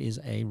sure, there is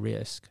a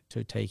risk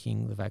to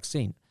taking the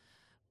vaccine.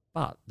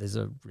 But there's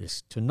a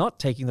risk to not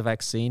taking the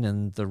vaccine,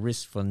 and the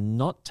risk for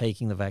not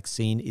taking the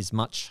vaccine is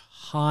much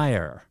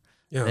higher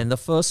than the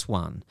first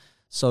one.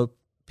 So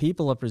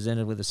people are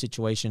presented with a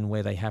situation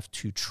where they have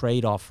to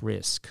trade off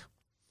risk.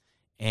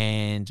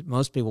 And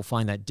most people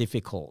find that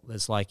difficult.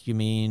 It's like, you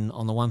mean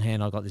on the one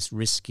hand, I've got this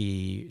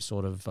risky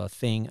sort of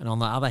thing, and on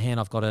the other hand,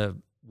 I've got a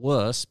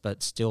worse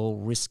but still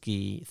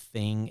risky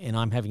thing, and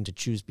I'm having to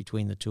choose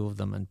between the two of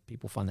them, and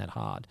people find that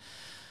hard.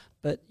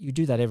 But you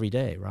do that every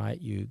day, right?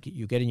 You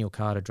get in your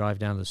car to drive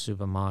down to the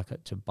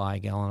supermarket to buy a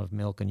gallon of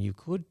milk, and you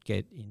could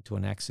get into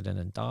an accident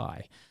and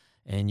die.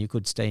 And you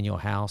could stay in your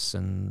house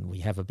and we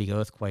have a big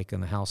earthquake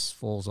and the house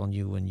falls on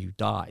you and you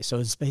die. So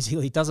it's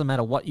basically, it doesn't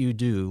matter what you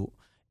do,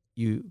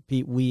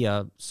 we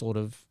are sort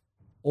of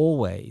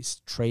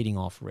always trading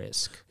off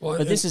risk. Well,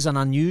 but this is an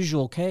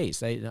unusual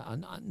case. They are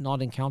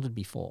not encountered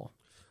before.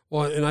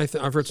 Well, and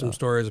I've heard some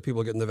stories of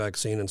people getting the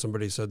vaccine and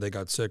somebody said they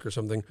got sick or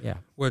something. Yeah.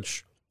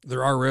 Which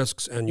there are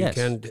risks and you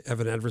can have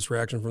an adverse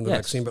reaction from the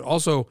vaccine, but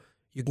also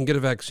you can get a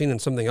vaccine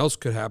and something else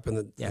could happen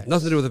that has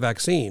nothing to do with the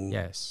vaccine.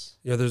 Yes.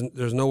 You know,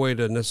 there's no way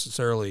to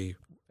necessarily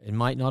it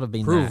might not have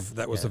been prove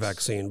that was the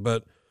vaccine,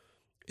 but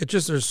it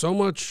just, there's so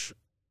much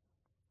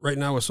right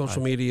now with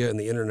social media and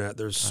the internet,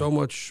 there's so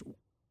much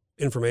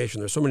information.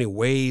 There's so many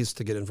ways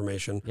to get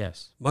information.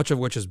 Yes. Much of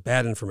which is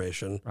bad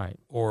information. Right.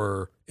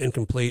 Or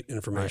incomplete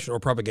information or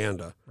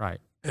propaganda. Right.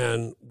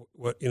 And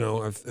what, you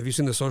know, have you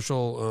seen The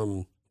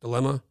Social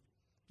Dilemma?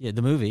 Yeah,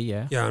 the movie,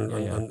 yeah. Yeah, on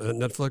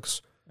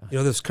Netflix. You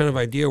know, this kind of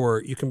idea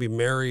where you can be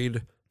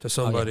married to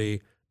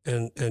somebody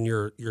and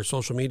your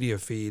social media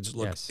feeds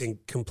look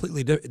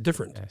completely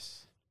different.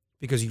 Yes.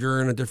 Because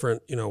you're in a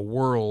different, you know,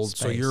 world.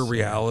 Space, so your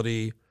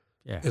reality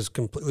is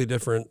completely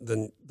different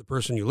than the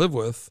person you live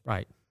with.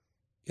 Right.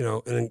 You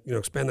know, and then, you know,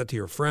 expand that to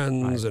your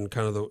friends and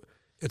kind of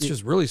it's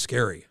just really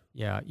scary.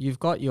 Yeah, you've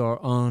got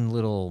your own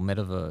little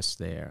metaverse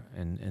there,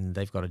 and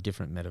they've got a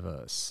different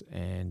metaverse,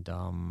 and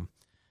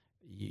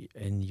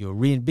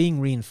you're being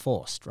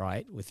reinforced,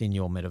 right, within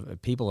your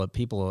metaverse.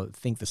 People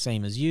think the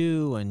same as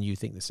you, and you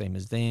think the same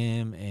as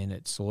them, and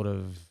it sort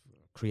of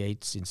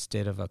creates,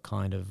 instead of a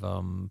kind of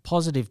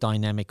positive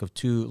dynamic of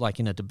two, like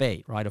in a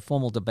debate, right? A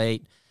formal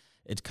debate,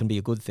 it can be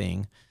a good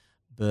thing,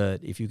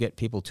 but if you get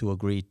people to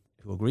agree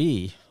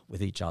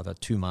with each other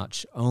too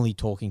much, only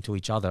talking to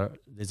each other,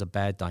 there's a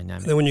bad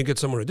dynamic. And then when you get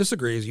someone who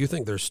disagrees, you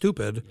think they're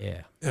stupid.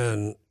 Yeah.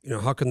 And, you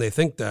know, how can they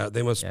think that?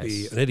 They must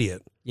be an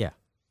idiot. Yeah.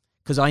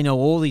 Because I know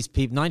all these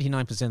people,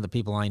 99% of the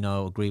people I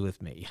know agree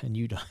with me. And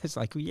you don't, it's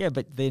like, yeah,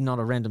 but they're not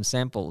a random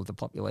sample of the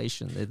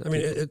population. I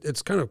mean,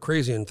 it's kind of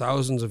crazy in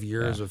thousands of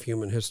years of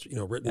human history, you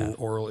know, written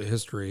oral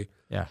history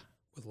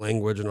with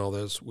language and all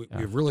this.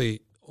 We've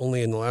really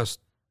only in the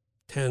last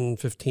 10,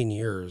 15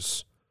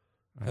 years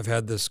have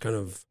had this kind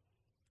of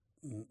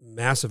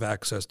massive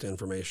access to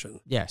information.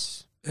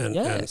 Yes. And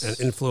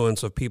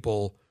influence of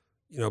people,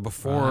 you know,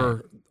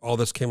 before all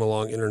this came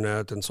along,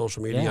 internet and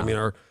social media. I mean,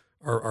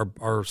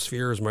 our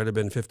spheres might have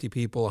been 50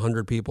 people,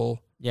 100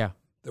 people. Yeah.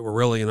 That were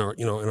really in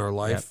our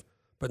life.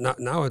 But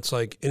now it's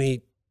like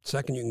any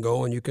second you can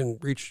go and you can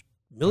reach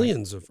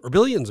millions or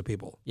billions of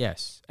people.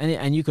 Yes.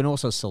 And you can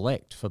also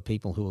select for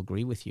people who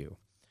agree with you.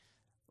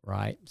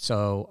 Right.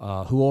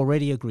 So who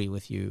already agree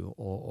with you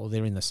or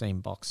they're in the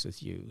same box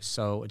with you.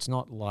 So it's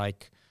not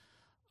like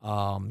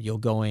you're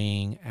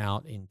going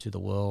out into the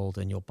world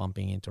and you're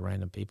bumping into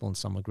random people and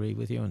some agree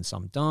with you and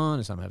some don't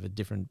and some have a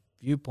different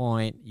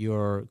viewpoint.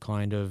 You're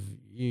kind of,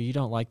 you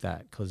don't like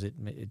that because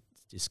it's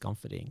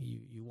discomforting.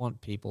 You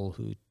want people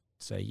who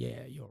say,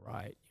 yeah, you're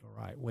right,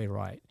 we're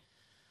right.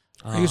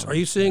 Are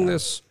you seeing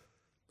this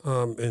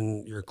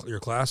in your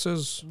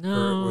classes?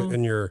 No. Or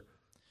in your,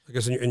 I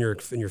guess in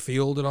your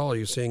field at all? Are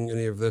you seeing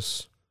any of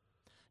this?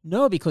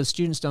 No, because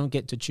students don't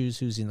get to choose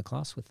who's in the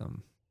class with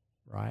them,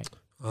 right?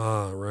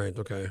 Ah, right,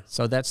 okay.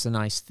 So that's the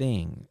nice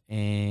thing,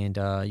 and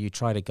you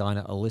try to kind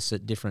of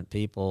elicit different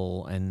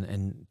people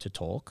and to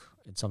talk,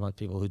 and some of the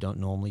people who don't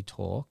normally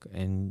talk,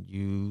 and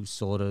you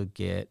sort of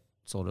get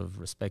sort of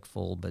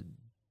respectful but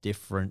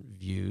different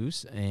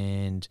views,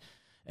 and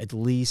at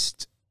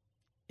least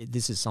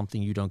this is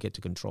something you don't get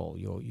to control.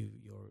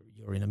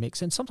 You're in a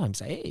mix, and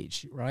sometimes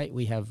age, right?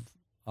 We have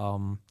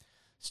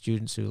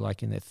students who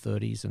like in their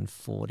 30s and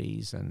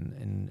 40s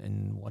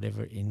and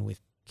whatever in with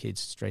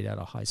kids straight out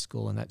of high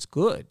school, and that's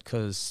good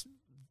because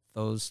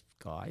those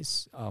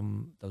guys,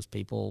 those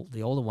people,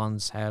 the older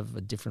ones have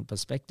a different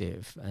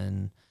perspective,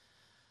 and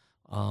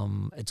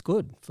it's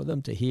good for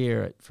them to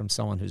hear it from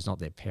someone who's not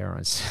their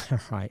parents,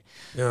 right?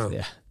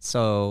 Yeah.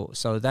 So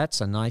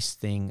that's a nice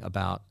thing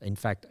about, in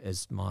fact,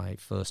 as my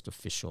first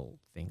official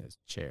thing as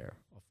chair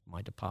of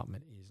my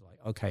department is like,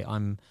 okay,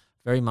 I'm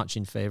very much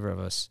in favor of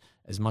us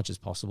as much as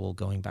possible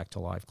going back to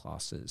live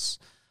classes.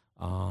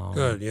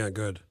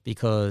 Good.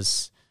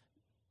 Because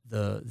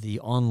the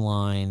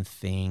online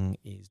thing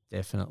is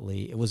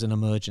definitely, it was an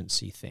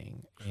emergency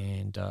thing.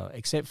 And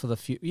except for the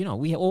few, you know,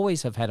 we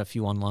always have had a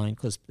few online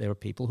because there are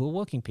people who are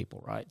working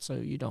people, right? So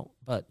you don't,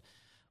 but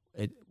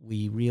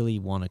we really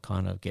want to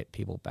kind of get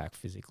people back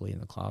physically in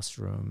the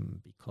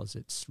classroom because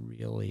it's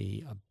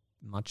really a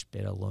much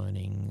better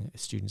learning.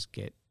 Students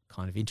get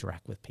kind of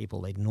interact with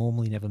people they'd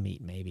normally never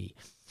meet, maybe,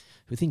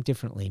 who think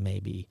differently,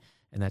 maybe,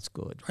 and that's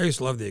good. I used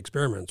to love the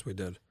experiments we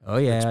did. Oh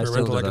yeah, I still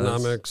Experimental do those.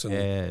 economics. And,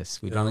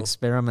 Yes, we've you done know.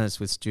 experiments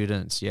with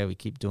students. Yeah, we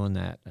keep doing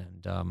that,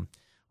 and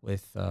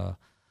with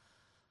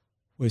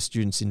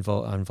students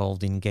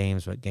involved in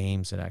games, but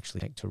games that actually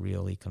connect to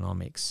real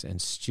economics,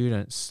 and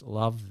students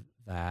love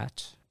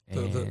that.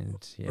 And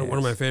One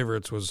of my yes.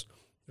 favorites was,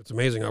 it's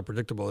amazing how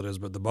predictable it is,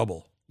 but the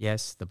bubble.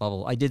 Yes, the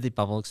bubble. I did the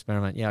bubble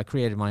experiment. Yeah, I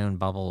created my own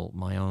bubble,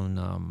 my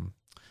own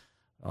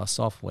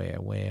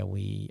software where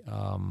we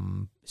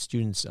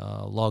students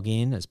log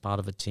in as part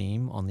of a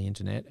team on the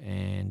internet,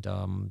 and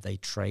they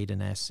trade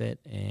an asset,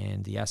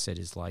 and the asset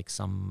is like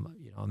some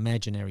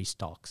imaginary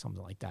stock,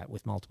 something like that,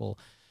 with multiple.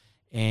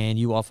 And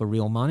you offer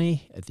real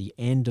money at the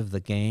end of the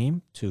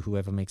game to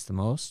whoever makes the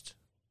most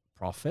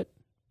profit,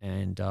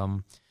 and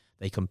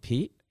they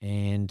compete,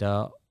 and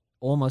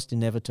almost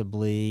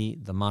inevitably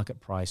the market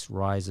price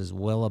rises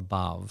well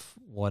above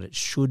what it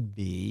should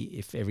be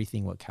if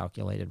everything were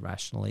calculated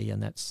rationally.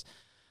 And that's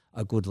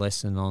a good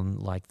lesson on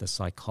like the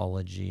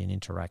psychology and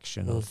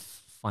interaction of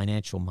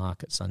financial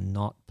markets are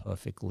not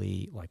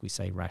perfectly, like we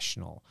say,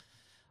 rational,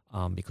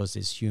 because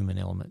there's human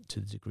element to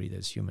the degree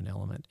there's human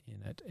element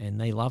in it.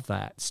 And they love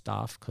that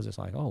stuff because it's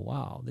like, oh,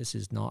 wow, this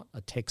is not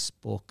a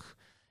textbook.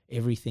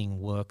 Everything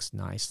works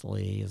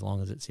nicely as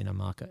long as it's in a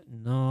market.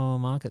 No,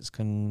 markets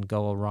can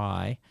go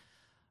awry.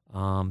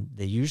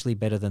 They're usually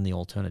better than the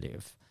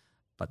alternative,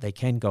 but they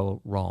can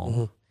go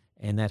wrong.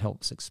 And that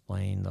helps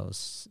explain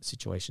those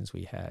situations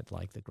we had,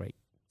 like the great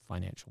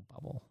financial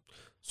bubble.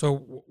 So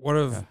what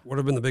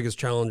have been the biggest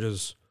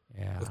challenges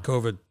Yeah. with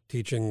COVID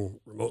teaching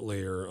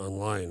remotely or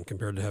online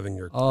compared to having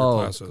your Oh,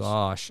 classes?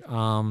 gosh.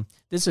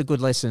 This is a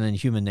good lesson in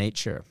human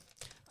nature.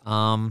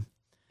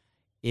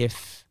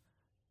 If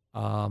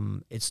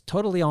it's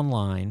totally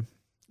online,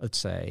 let's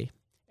say,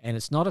 and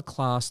it's not a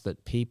class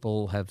that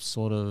people have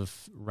sort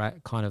of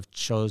kind of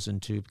chosen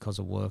to because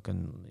of work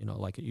and,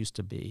 like it used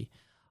to be,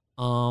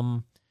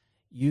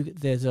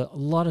 there's a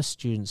lot of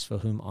students for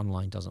whom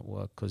online doesn't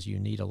work because you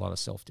need a lot of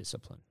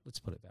self-discipline. Let's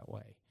put it that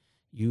way.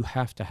 You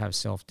have to have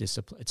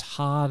self-discipline. It's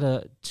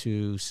harder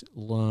to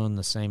learn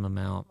the same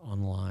amount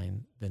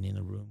online than in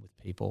a room with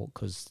people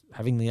because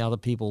having the other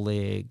people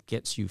there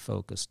gets you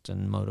focused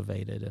and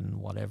motivated and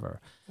whatever.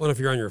 Well, if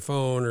you're on your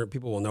phone, or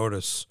people will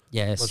notice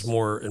much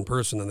more in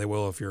person than they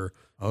will if your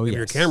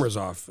camera's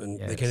off and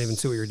they can't even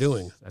see what you're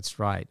doing. That's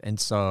right. And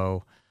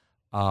so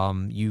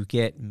you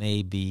get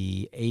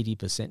maybe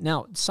 80%.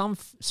 Now, some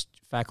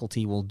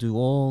faculty will do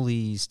all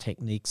these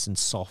techniques and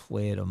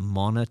software to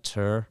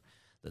monitor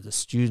that the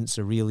students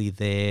are really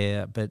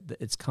there, but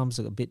it comes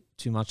a bit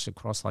too much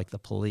across like the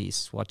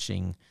police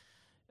watching.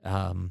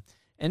 And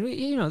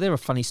there are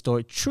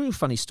true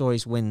funny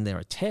stories when there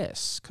are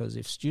tests, because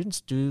if students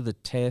do the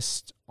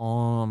test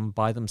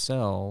by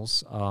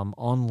themselves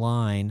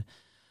online,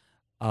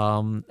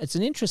 it's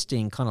an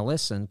interesting kind of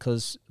lesson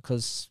because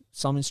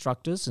some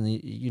instructors in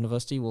the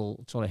university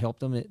will sort of help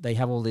them. They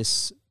have all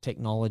this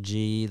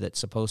technology that's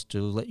supposed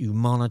to let you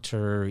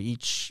monitor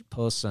each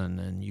person,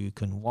 and you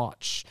can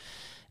watch.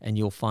 And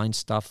you'll find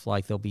stuff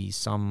like there'll be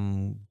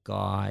some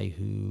guy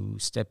who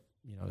some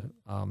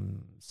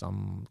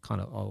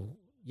kind of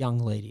young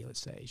lady, let's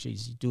say,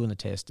 she's doing the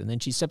test, and then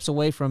she steps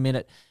away for a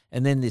minute,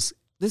 and then this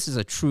is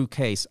a true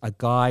case. A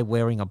guy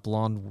wearing a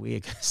blonde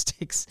wig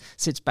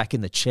sits back in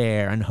the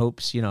chair and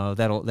hopes,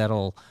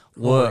 that'll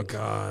work. Oh my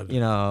God.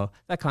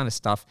 That kind of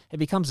stuff. It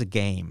becomes a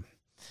game.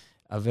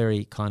 A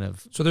very kind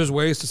of... So there's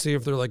ways to see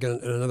if they're like in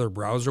another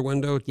browser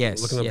window, looking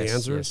up the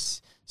answers?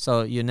 Yes.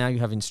 So now you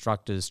have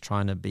instructors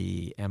trying to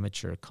be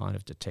amateur kind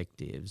of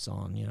detectives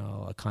on,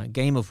 a kind of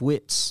game of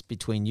wits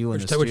between you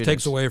and the students. Which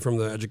takes away from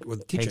the teaching.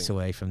 Takes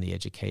away from the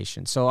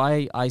education. So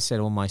I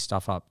set all my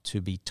stuff up to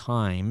be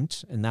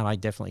timed, and that I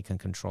definitely can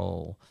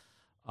control.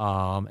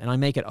 And I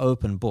make it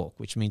open book,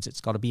 which means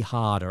it's got to be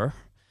harder.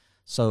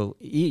 So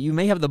you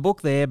may have the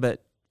book there,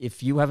 but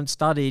if you haven't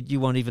studied, you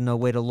won't even know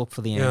where to look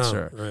for the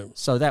answer. Right.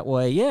 So that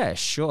way,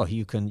 sure,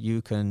 you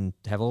can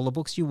have all the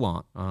books you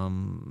want.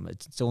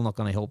 It's still not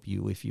going to help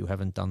you if you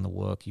haven't done the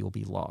work. You'll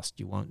be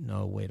lost. You won't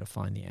know where to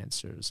find the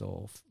answers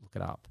or look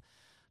it up.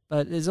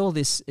 But there's all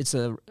this. It's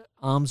a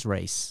arms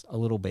race a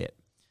little bit,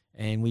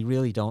 and we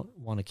really don't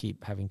want to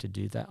keep having to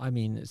do that. I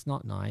mean, it's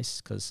not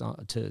nice because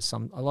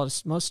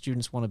most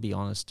students want to be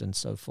honest and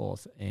so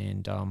forth.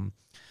 And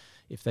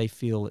if they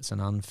feel it's an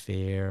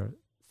unfair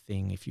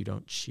thing, if you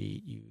don't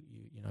cheat,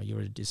 you're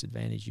at a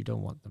disadvantage. You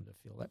don't want them to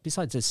feel that.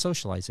 Besides, there's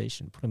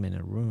socialization. Put them in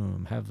a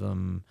room, have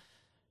them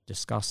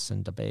discuss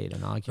and debate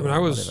and argue. I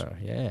was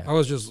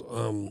just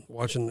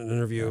watching an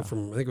interview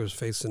from, I think it was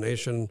Face the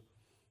Nation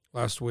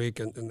last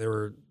week, and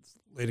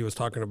lady was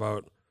talking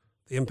about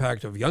the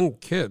impact of young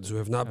kids who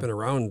have not been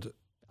around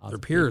their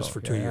peers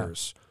for 2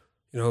 years.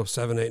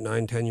 7, 8,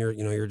 9, 10 years.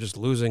 You're just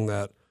losing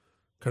that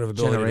kind of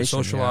ability to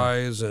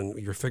socialize, and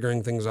you're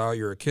figuring things out.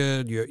 You're a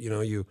kid,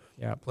 you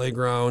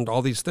playground,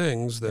 all these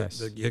things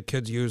that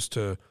kids use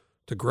to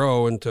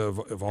grow and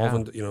to evolve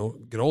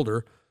and, get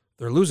older.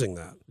 They're losing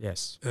that.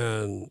 Yes.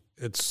 And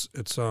it's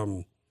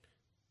I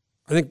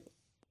think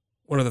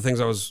one of the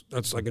things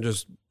I can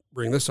just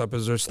bring this up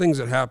is there's things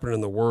that happen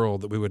in the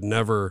world that we would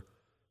never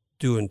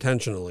do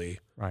intentionally,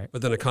 Right.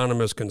 but then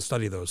economists can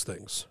study those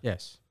things.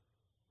 Yes.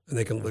 And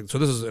they can, so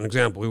this is an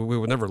example. We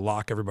would never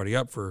lock everybody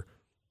up for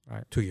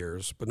Right. 2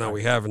 years, but now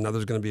we have, and now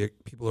there's going to be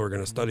people who are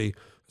going to study,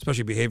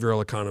 especially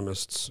behavioral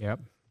economists.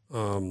 Yep.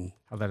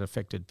 How that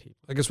affected people.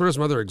 I guess what are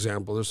some other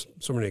examples?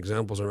 There's so many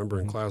examples. I remember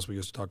in class we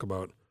used to talk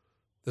about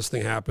this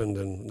thing happened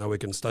and now we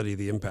can study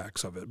the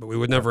impacts of it, but we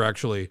would never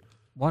actually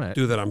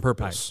do that on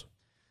purpose. Right.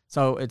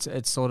 So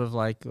it's sort of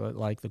like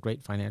the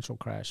great financial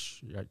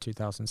crash,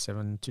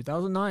 2007,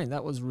 2009.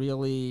 That was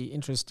really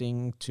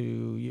interesting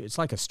it's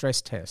like a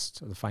stress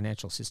test of the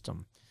financial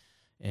system.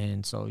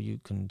 And so you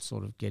can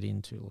sort of get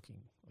into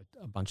looking at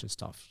a bunch of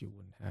stuff you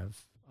wouldn't have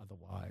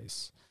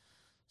otherwise.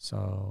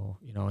 So,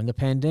 in the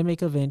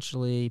pandemic,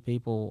 eventually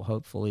people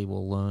hopefully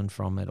will learn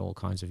from it all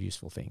kinds of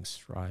useful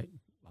things, right?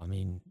 I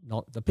mean,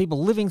 not the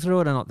people living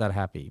through it are not that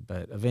happy,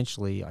 but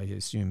eventually I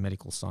assume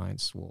medical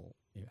science will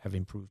have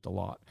improved a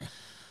lot.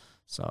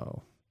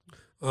 So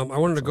I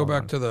wanted to go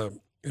back to the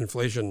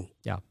inflation.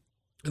 Yeah.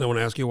 And I want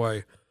to ask you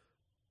why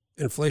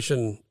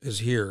inflation is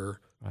here,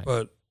 Right.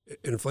 but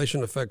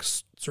inflation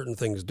affects certain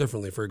things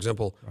differently. For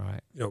example,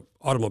 Right.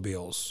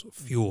 Automobiles,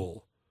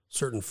 fuel,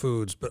 certain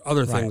foods, but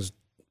other Right. things,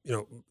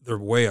 they're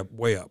way up.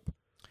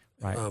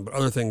 Right. But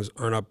other things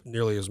aren't up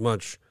nearly as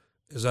much.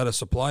 Is that a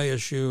supply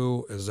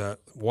issue?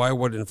 Why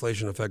would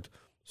inflation affect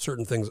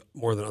certain things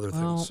more than other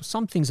Well, things?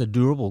 some things are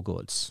durable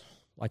goods,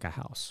 like a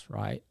house,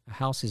 right? A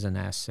house is an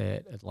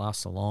asset. It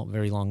lasts a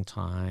very long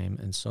time.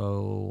 And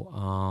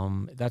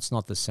so that's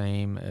not the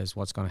same as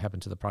what's going to happen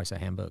to the price of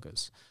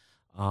hamburgers.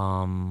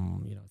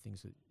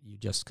 Things that you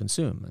just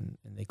consume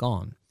and they're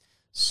gone.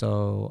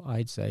 So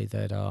I'd say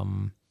that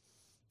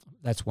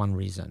that's one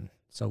reason.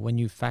 So when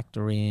you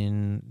factor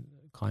in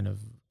kind of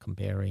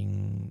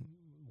comparing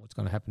what's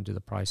going to happen to the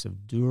price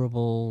of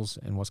durables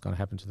and what's going to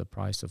happen to the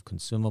price of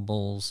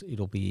consumables,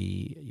 it'll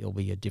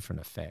be a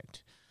different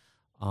effect.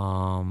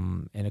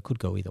 And it could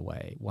go either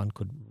way. One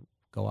could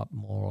go up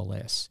more or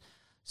less.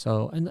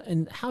 So,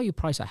 and how you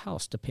price a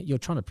house, you're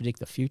trying to predict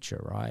the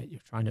future, right?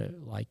 You're trying to,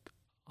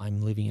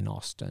 I'm living in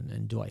Austin,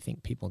 and do I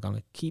think people are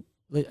going to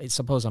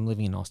suppose I'm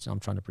living in Austin, I'm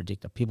trying to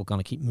predict, are people going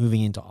to keep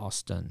moving into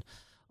Austin?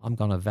 I'm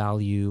going to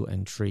value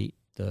and treat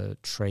the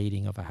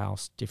trading of a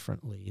house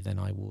differently than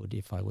I would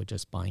if I were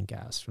just buying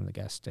gas from the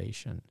gas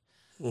station.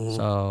 Mm-hmm.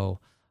 So,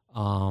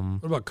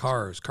 what about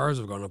cars? Cars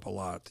have gone up a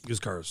lot.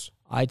 Used cars.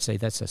 I'd say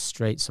that's a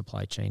straight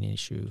supply chain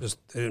issue. They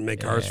didn't make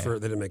cars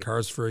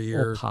for a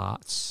year. Or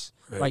parts.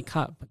 Right.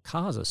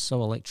 Cars are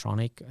so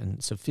electronic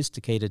and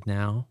sophisticated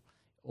now.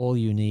 All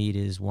you need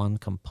is one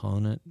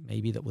component,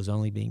 maybe that was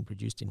only being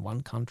produced in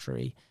one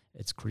country.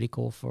 It's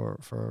critical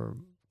for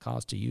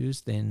cars to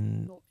use.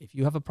 Then if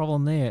you have a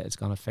problem there, it's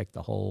going to affect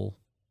the whole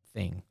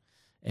thing.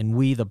 And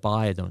we, the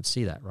buyer, don't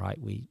see that, right?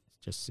 We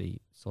just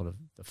see sort of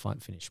the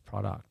finished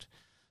product.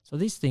 So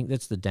these things,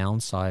 that's the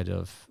downside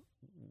of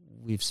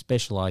we've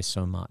specialized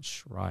so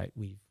much, right?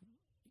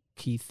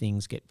 Key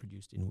things get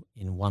produced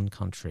in one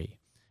country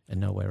and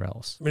nowhere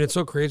else. I mean, it's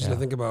so crazy to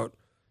think about.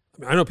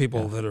 I know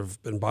people that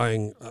have been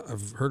buying.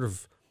 I've heard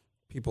of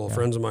people,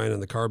 friends of mine in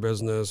the car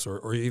business,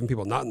 or even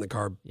people not in the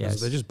car business.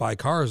 They just buy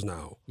cars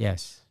now.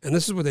 Yes. And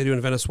this is what they do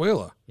in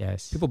Venezuela.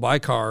 Yes. People buy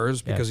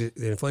cars because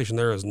the inflation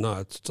there is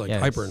nuts. It's like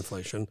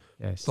hyperinflation.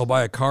 Yes. They'll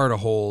buy a car to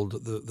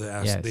hold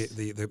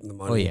the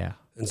money. Oh, yeah.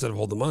 Instead of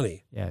hold the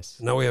money. Yes.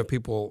 And now we have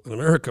people in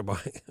America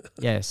buying.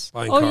 Yes.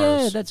 Buying cars.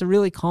 cars. Yeah, that's a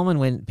really common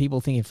when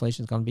people think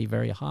inflation is going to be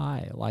very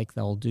high. Like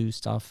they'll do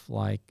stuff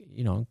like,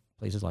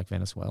 places like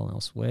Venezuela and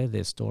elsewhere,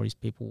 there's stories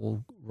people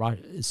will rush,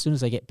 as soon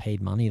as they get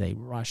paid money, they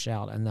rush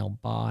out and they'll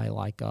buy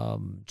like a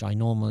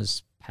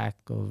ginormous pack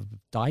of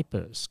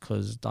diapers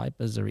because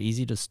diapers are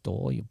easy to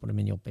store. You put them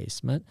in your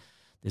basement.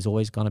 There's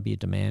always going to be a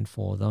demand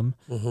for them.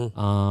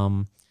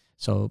 Mm-hmm.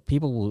 So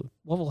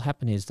what will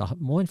happen is the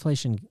more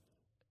inflation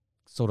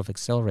sort of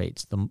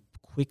accelerates, the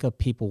quicker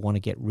people want to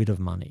get rid of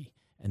money,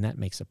 and that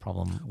makes the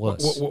problem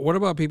worse. What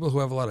about people who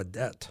have a lot of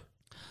debt?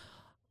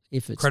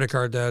 If it's credit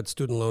card debt,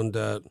 student loan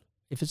debt.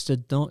 If it's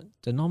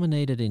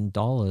denominated in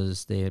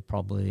dollars, they're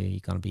probably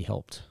going to be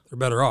helped. They're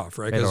better off,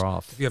 right? Better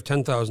off. If you have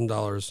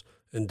 $10,000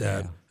 in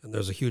debt and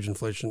there's a huge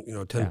inflation,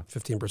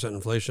 15%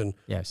 inflation,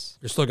 yes,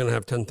 you're still going to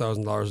have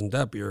 $10,000 in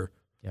debt.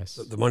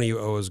 The money you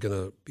owe is going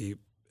to be,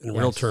 in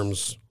real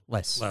terms,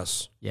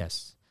 less.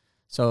 Yes.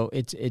 So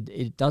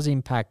it does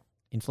impact,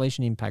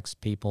 inflation impacts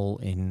people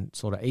in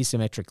sort of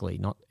asymmetrically.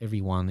 Not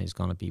everyone is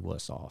going to be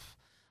worse off.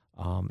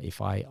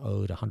 If I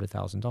owed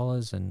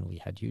 $100,000 and we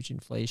had huge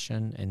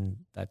inflation and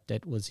that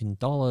debt was in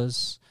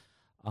dollars,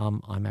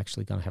 I'm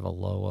actually going to have a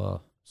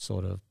lower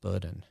sort of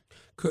burden.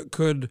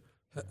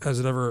 Has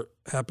it ever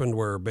happened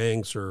where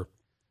banks or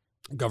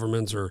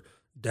governments or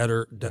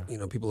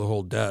people who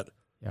hold debt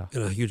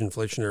in a huge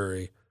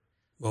inflationary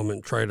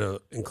moment try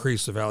to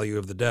increase the value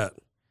of the debt?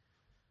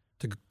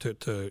 If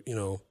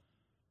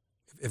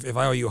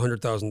I owe you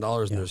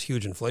 $100,000 and there's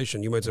huge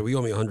inflation, you might say, well, you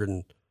owe me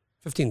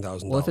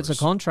 $115,000. Well, if it's a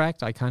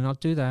contract, I cannot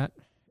do that.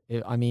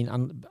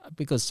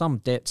 Because some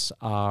debts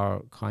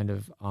are kind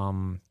of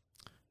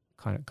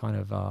kind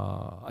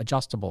of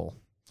adjustable.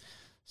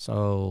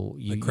 So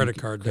Like credit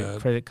card debt.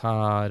 credit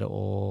card,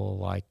 or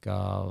like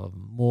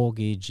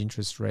mortgage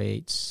interest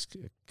rates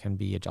can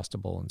be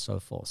adjustable and so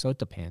forth. So it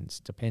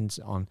depends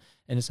on,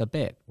 and it's a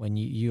bet. When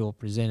you're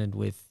presented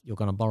with, you're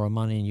going to borrow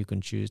money, and you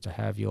can choose to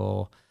have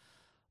your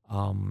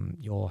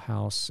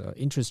house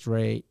interest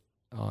rate.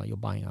 You're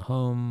buying a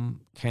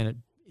home.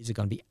 Is it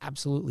going to be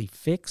absolutely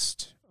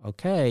fixed?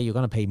 Okay, you're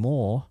going to pay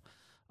more.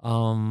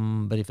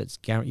 But if it's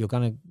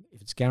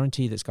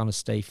guaranteed it's going to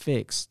stay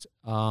fixed,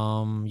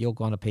 you're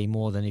going to pay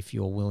more than if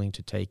you're willing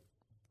to take,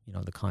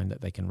 the kind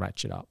that they can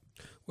ratchet up.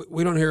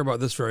 We don't hear about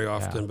this very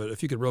often, but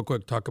if you could real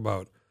quick talk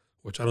about,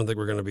 which I don't think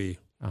we're going to be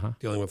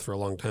dealing with for a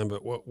long time,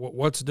 but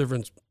what's the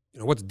difference?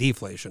 What's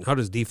deflation? How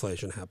does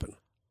deflation happen?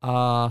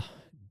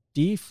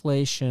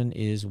 Deflation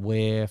is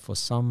where, for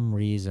some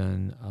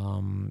reason,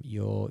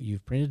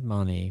 you've printed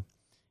money,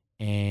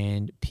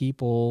 and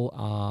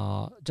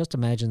people just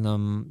imagine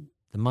them.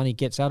 The money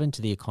gets out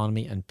into the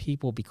economy, and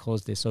people,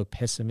 because they're so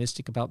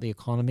pessimistic about the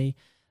economy,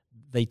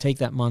 they take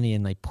that money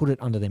and they put it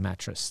under their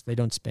mattress. They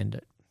don't spend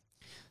it.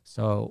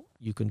 So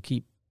you can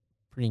keep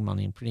printing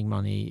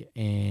money,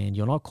 and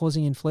you're not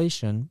causing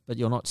inflation, but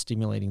you're not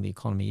stimulating the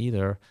economy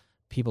either.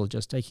 People are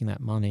just taking that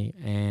money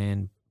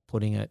and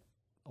putting it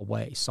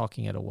away,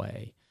 socking it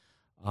away.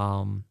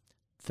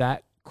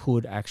 That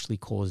could actually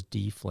cause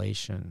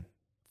deflation.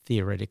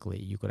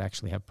 Theoretically, you could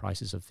actually have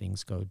prices of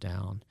things go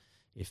down.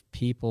 If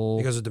people...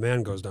 Because the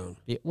demand goes down.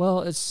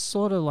 Well, it's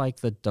sort of like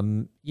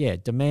demand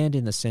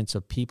in the sense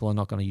of people are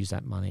not going to use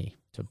that money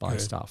to buy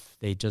stuff.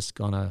 They're just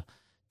going to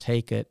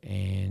take it,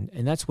 and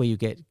that's where you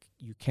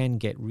can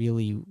get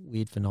really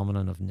weird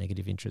phenomenon of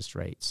negative interest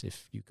rates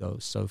if you go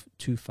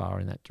too far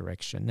in that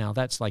direction. Now,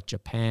 that's like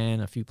Japan.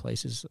 A few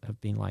places have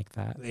been like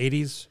that. The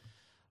 80s?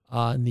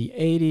 In the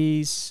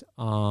 80s,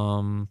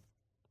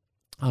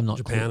 I'm not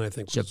Japan, clear. I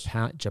think.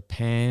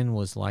 Japan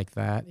was like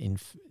that. And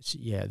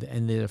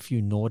there are a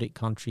few Nordic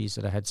countries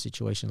that have had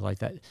situations like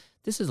that.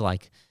 This is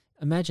like,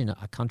 imagine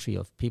a country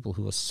of people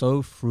who are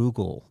so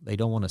frugal, they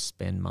don't want to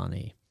spend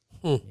money.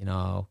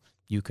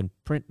 You can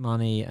print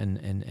money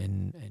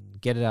and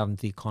get it out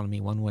into the economy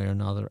one way or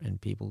another,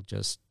 and people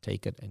just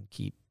take it and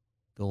keep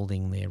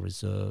building their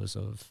reserves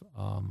of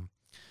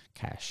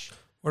cash.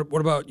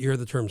 What about, you hear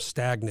the term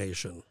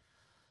stagnation?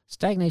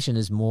 Stagnation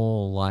is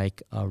more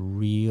like a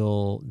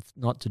real,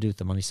 not to do with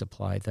the money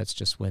supply. That's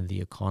just when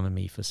the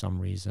economy, for some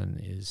reason,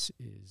 is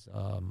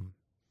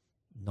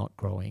not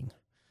growing,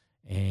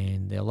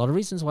 and there are a lot of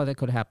reasons why that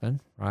could happen,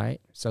 right?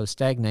 So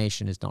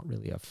stagnation is not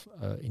really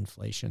a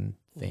inflation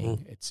thing.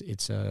 Mm-hmm.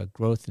 It's a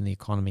growth in the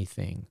economy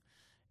thing,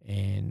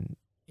 and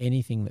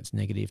anything that's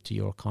negative to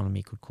your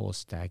economy could cause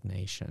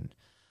stagnation.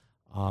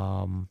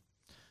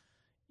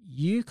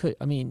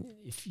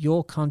 If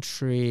your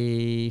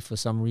country, for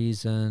some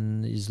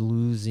reason, is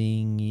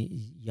losing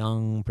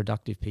young,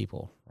 productive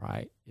people,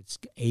 right? It's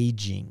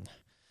aging.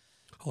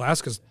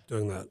 Alaska's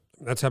doing that.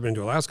 That's happening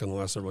to Alaska in the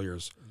last several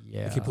years.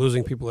 Yeah. They keep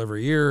losing people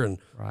every year, and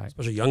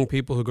especially young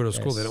people who go to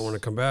school, Yes. they don't want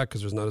to come back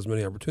because there's not as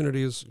many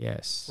opportunities.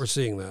 Yes. We're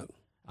seeing that.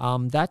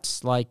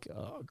 That's like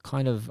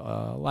kind of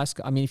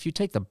Alaska. If you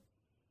take the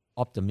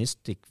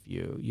optimistic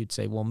view, you'd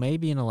say, well,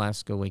 maybe in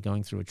Alaska we're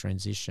going through a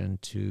transition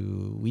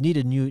we need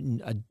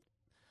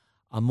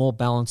a more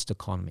balanced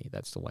economy.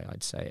 That's the way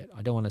I'd say it.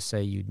 I don't want to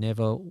say you'd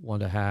never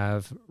want to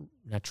have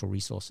natural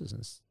resources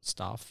and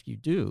stuff. You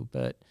do,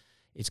 but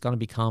it's going to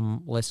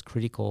become less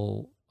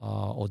critical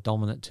or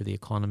dominant to the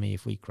economy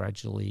if we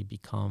gradually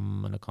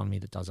become an economy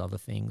that does other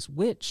things,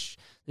 which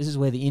this is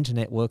where the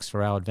internet works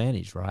for our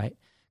advantage, right?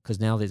 Because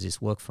now there's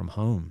this work from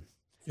home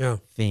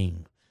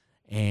thing.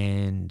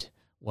 And,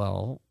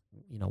 well,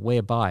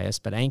 we're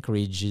biased, but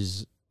Anchorage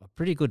is a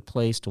pretty good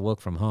place to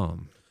work from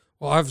home.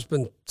 Well, I've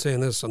been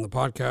saying this on the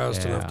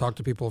podcast, and I've talked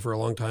to people for a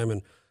long time,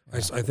 and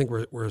I think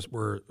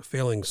we're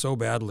failing so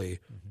badly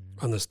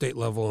on the state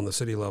level and the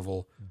city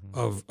level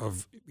of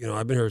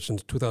I've been here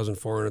since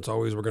 2004, and it's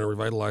always we're going to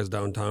revitalize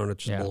downtown.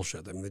 It's just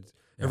bullshit.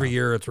 Every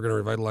year we're going to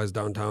revitalize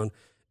downtown.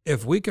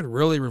 If we could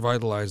really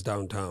revitalize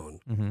downtown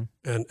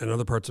and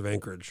other parts of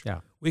Anchorage,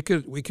 we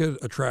could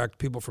attract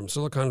people from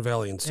Silicon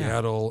Valley and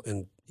Seattle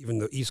and even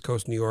the East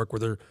Coast, New York, where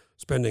they're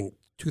spending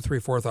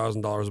 $2,000, $3,000,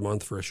 $4,000 a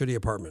month for a shitty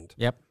apartment.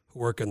 Yep. Who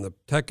work in the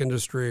tech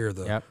industry or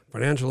the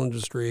financial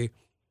industry,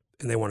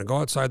 and they want to go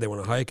outside, they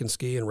want to hike and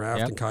ski and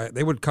raft and kayak,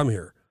 they would come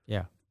here.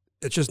 Yeah.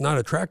 It's just not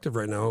attractive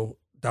right now,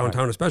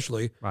 downtown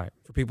especially,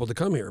 for people to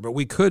come here. But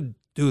we could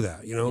do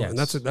that, and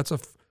that's a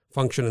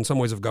function in some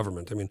ways of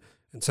government.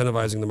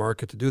 Incentivizing the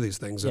market to do these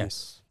things. And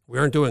we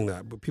aren't doing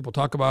that. But people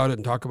talk about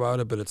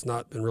it, but it's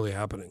not been really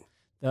happening.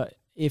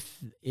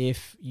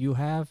 If you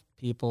have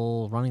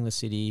people running the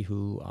city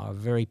who are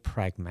very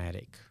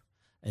pragmatic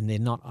and they're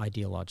not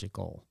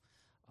ideological,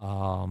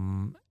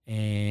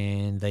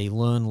 and they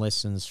learn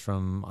lessons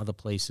from other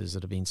places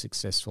that have been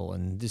successful.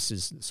 And this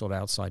is sort of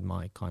outside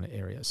my kind of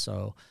area.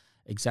 So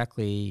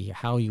exactly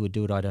how you would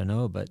do it, I don't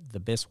know, but the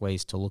best way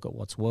is to look at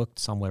what's worked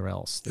somewhere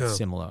else that's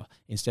similar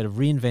instead of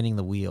reinventing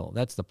the wheel.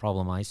 That's the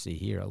problem I see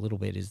here a little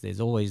bit, is there's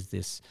always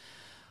this,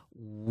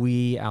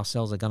 we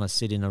ourselves are going to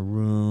sit in a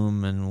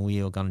room and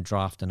we are going to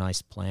draft a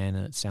nice plan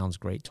and it sounds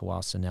great to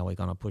us and now we're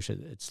going to push it.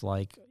 It's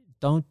like,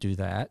 don't do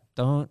that.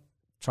 Don't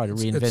try to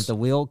reinvent the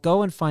wheel.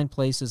 Go and find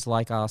places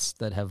like us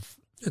that have.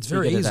 It's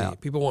very easy.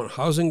 People want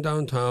housing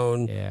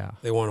downtown. Yeah.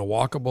 They want a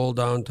walkable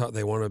downtown.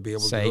 They want to be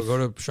able to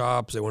go to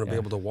shops. They want to be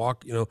able to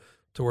walk,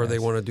 to where they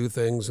want to do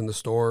things in the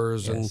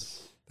stores. And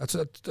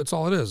that's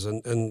all it is.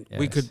 And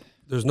we could,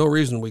 there's no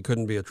reason we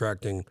couldn't be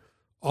attracting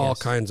all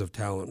kinds of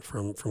talent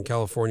from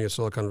California,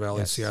 Silicon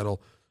Valley,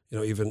 Seattle,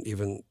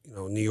 even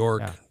New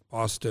York,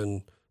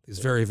 Boston, these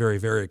very, very,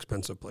 very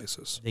expensive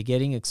places. They're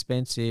getting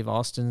expensive.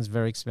 Austin's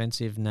very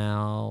expensive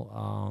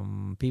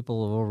now.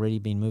 People have already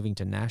been moving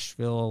to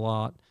Nashville a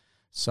lot.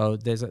 So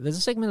there's a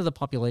segment of the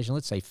population,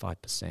 let's say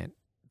 5%,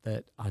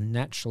 that are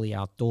naturally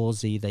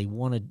outdoorsy. They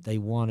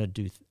want to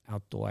do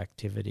outdoor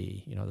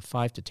activity. The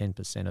 5 to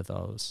 10% of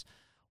those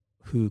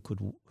who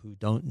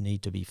don't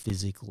need to be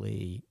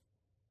physically,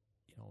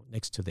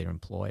 next to their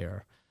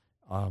employer.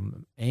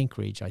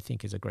 Anchorage, I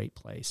think, is a great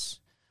place,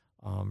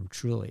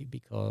 truly,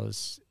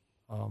 because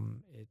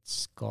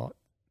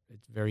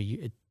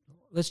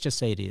let's just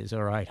say it is.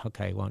 All right,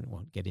 okay,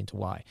 won't get into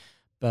why,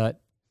 but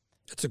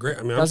it's a great.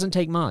 It doesn't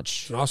take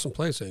much. It's an awesome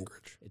place,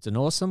 Anchorage. It's an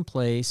awesome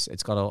place.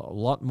 It's got a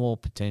lot more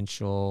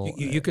potential.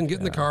 You can get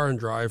in the car and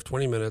drive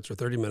 20 minutes or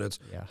 30 minutes,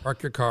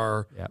 park your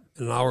car, and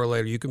an hour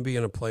later you can be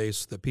in a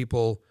place that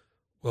people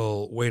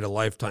will wait a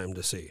lifetime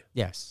to see.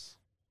 Yes.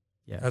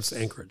 That's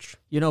Anchorage.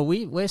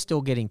 We're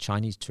still getting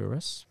Chinese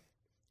tourists,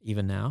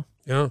 even now.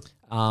 Yeah.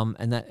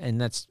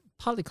 And that's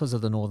partly because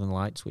of the Northern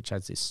Lights, which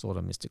has this sort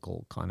of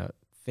mystical kind of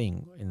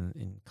thing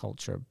in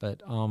culture.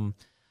 But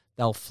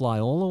they'll fly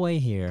all the way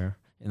here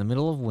in the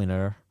middle of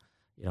winter,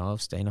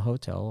 stay in a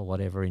hotel or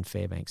whatever in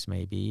Fairbanks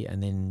maybe,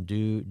 and then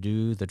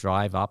do the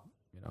drive up,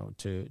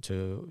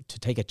 to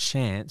take a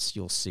chance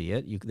you'll see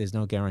it. There's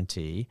no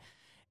guarantee.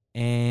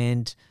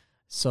 And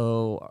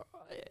so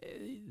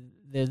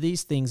there are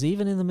these things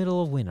even in the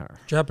middle of winter.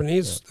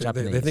 Japanese,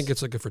 they think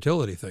it's like a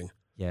fertility thing.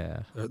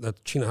 Yeah. That's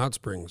China Hot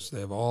Springs. They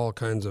have all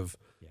kinds of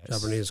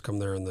Japanese come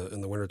there in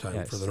the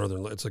wintertime for the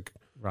Northern Lights. It's like,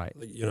 right.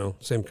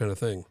 Same kind of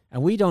thing.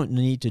 And we don't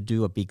need to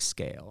do a big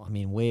scale. I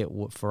mean,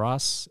 for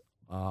us,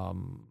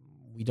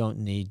 we don't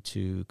need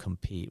to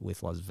compete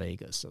with Las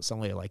Vegas or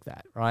somewhere like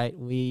that, right?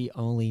 We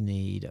only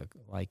need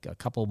a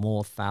couple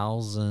more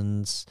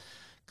thousands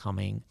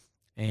coming,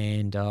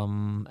 and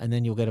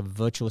then you'll get a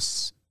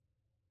virtuous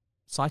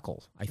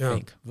cycle, I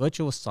think.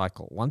 Virtuous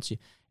cycle.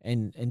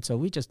 And so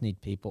we just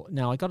need people.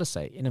 Now, I got to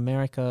say, in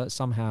America,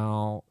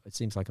 somehow it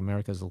seems like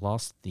America's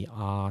lost the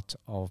art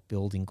of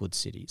building good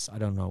cities. I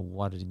don't know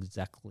what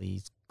exactly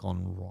has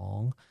gone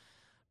wrong,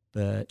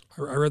 but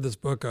I read this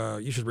book.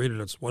 You should read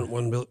it. It's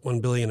 1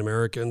 Billion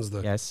Americans,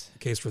 the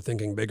Case for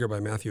Thinking Bigger by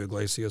Matthew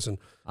Iglesias. And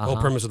the whole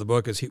premise of the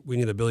book is we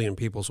need 1 billion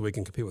people so we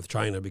can compete with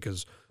China,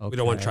 because we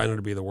don't want China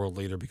to be the world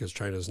leader, because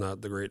China is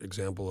not the great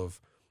example of.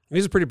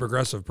 He's a pretty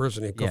progressive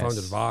person. He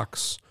co-founded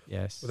Vox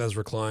with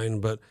Ezra Klein,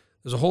 but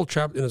there's a whole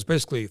chapter, and it's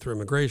basically through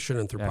immigration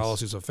and through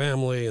policies of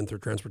family and through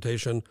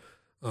transportation.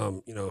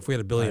 If we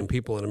had 1 billion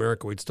people in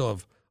America, we'd still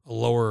have a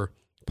lower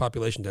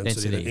population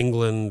density than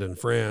England and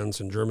France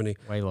and Germany.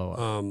 Way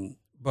lower.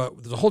 But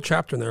there's a whole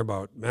chapter in there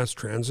about mass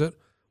transit,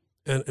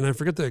 and I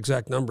forget the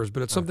exact numbers,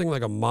 but it's something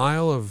like a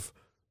mile of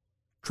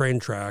train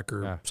track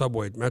or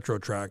subway, metro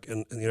track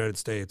in the United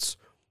States.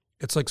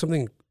 It's like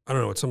something, I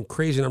don't know, it's some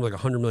crazy number, like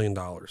 $100 million.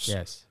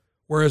 Yes.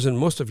 Whereas in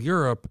most of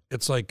Europe,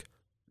 it's like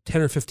 $10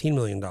 or $15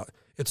 million.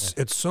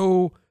 It's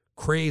so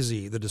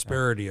crazy, the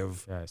disparity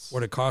of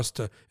what it costs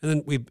to,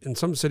 and then in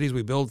some cities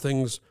we build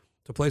things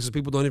to places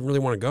people don't even really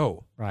want to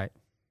go. Right.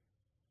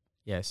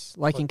 Yes.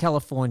 Like in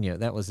California,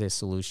 that was their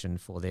solution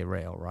for their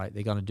rail, right?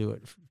 They're going to do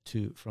it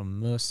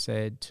from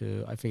Merced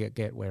to, I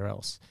forget where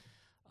else.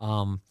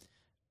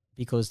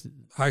 Because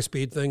high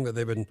speed thing that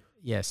they've been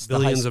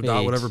billions of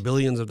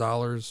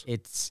dollars.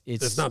 It's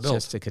not built.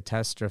 Just a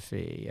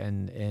catastrophe,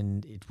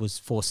 and it was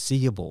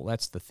foreseeable.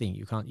 That's the thing.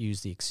 You can't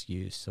use the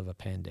excuse of a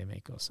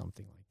pandemic or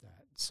something like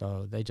that.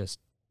 So they just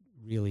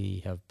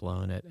really have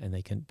blown it, and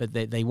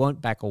they won't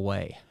back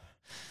away.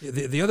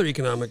 The other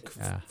economic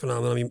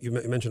phenomenon, you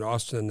mentioned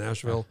Austin and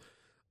Nashville.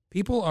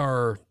 People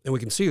are, and we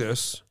can see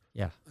this.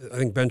 Yeah, I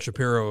think Ben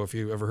Shapiro, if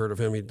you ever heard of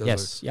him, he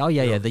does. The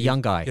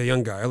young guy. Yeah,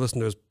 young guy. I listen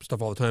to his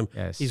stuff all the time.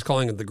 Yes. He's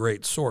calling it the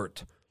Great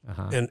Sort.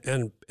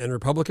 And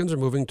Republicans are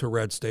moving to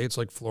red states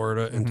like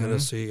Florida and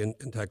Tennessee and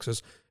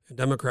Texas, and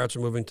Democrats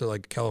are moving to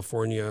like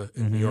California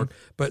and New York.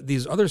 But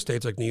these other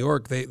states like New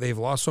York, they've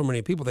lost so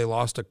many people. They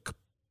lost a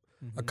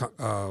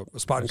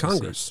spot in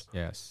Congress.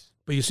 Yes.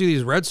 But you see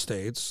these red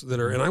states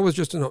that are, and I was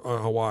just in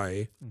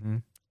Hawaii.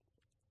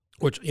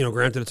 Which,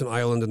 granted, it's an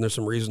island and there's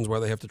some reasons why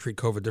they have to treat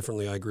COVID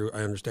differently. I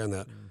understand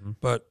that.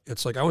 But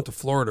it's like I went to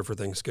Florida for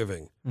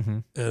Thanksgiving,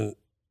 and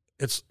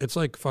it's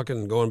like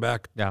fucking going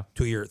back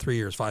 2 years, 3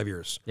 years, 5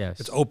 years.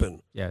 Yes. It's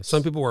open. Yes.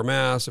 Some people wear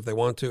masks if they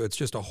want to. It's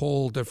just a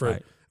whole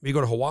different. Right. You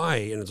go to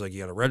Hawaii and it's like you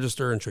got to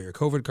register and show your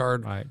COVID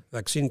card,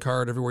 vaccine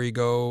card everywhere you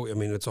go. I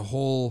mean, it's a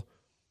whole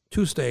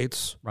 2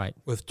 states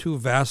with 2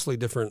 vastly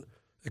different.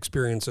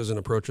 experiences and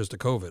approaches to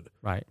COVID.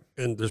 Right.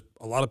 And there's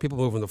a lot of people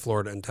moving to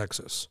Florida and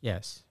Texas.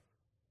 Yes.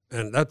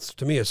 And that's,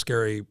 to me, a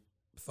scary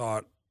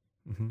thought.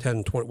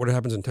 10, 20, what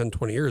happens in 10,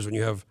 20 years when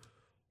you have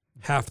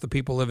half the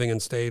people living in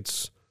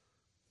states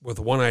with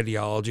one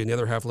ideology and the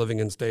other half living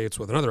in states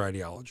with another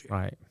ideology.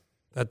 Right.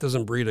 That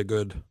doesn't breed a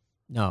good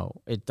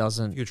No, it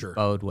doesn't future.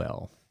 bode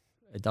well.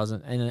 It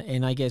doesn't.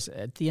 And I guess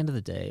at the end of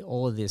the day,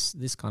 all of this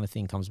kind of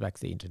thing comes back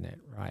to the internet,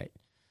 right?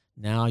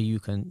 Now you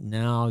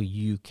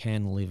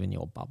can live in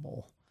your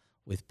bubble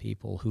with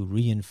people who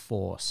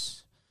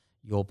reinforce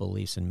your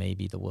beliefs and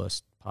maybe the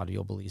worst part of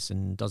your beliefs,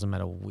 and it doesn't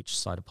matter which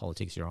side of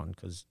politics you're on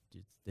because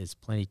there's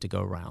plenty to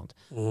go around.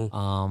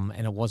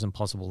 And it wasn't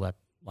possible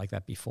like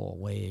that before,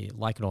 where,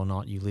 like it or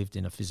not, you lived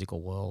in a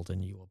physical world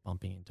and you were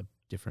bumping into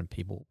different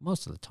people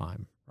most of the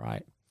time,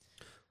 right?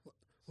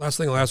 Last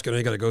thing I'll ask you, I know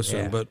you got to go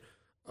soon, Yeah. but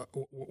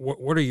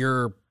what are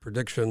your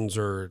predictions,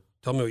 or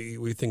tell me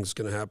what you think is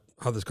going to happen,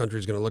 how this country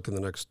is going to look in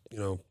the next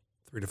 3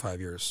 to 5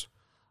 years?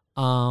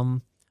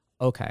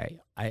 Okay.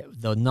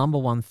 The number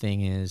one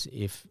thing is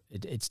if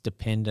it's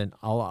dependent,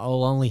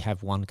 I'll only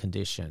have one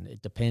condition.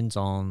 It depends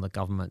on the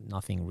government,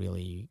 nothing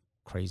really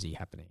crazy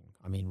happening.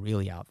 I mean,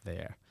 really out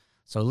there.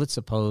 So let's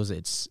suppose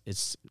it's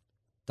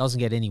doesn't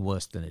get any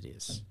worse than it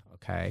is.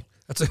 Okay.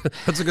 That's a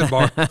good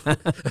bar.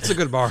 That's a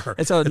good bar.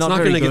 It's not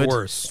going to get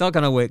worse. It's not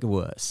going to get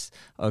worse.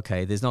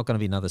 Okay. There's not going to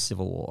be another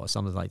civil war or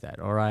something like that.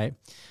 All right.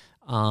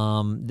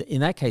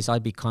 In that case,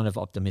 I'd be kind of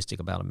optimistic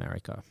about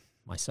America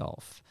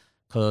myself.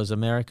 Because I've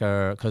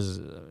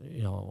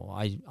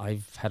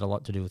had a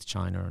lot to do with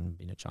China and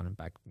been to China and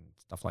back and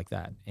stuff like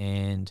that.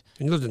 And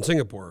you lived in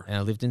Singapore.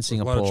 I lived in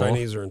Singapore. A lot of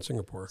Chinese are in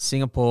Singapore.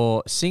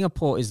 Singapore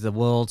is the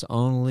world's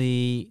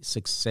only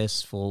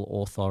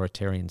successful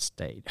authoritarian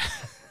state.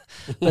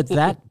 But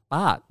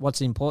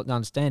what's important to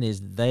understand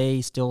is they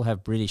still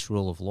have British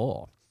rule of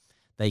law.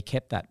 They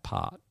kept that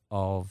part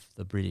of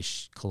the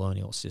British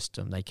colonial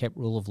system. They kept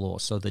rule of law.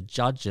 So the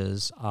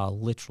judges are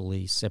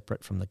literally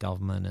separate from the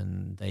government,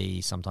 and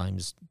they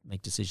sometimes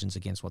make decisions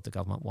against what the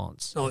government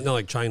wants. Not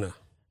like China.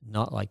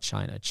 Not like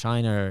China.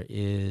 China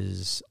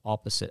is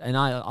opposite. And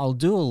I'll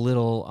do a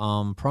little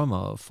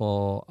promo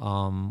for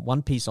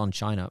one piece on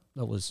China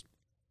that was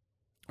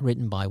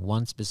written by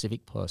one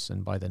specific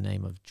person by the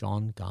name of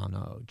John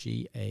Garnaut,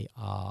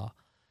 Garnaut.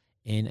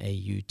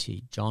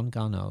 John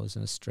Garnaut is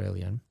an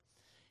Australian,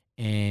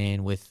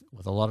 and with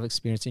a lot of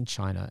experience in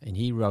China, and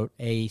he wrote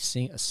a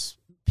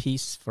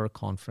piece for a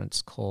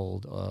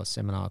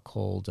seminar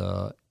called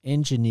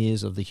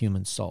Engineers of the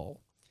Human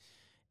Soul.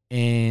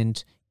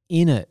 And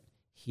in it,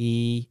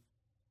 he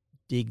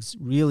digs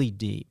really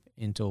deep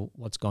into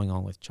what's going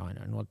on with China.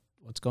 And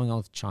what's going on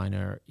with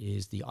China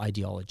is the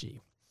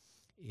ideology,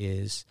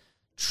 is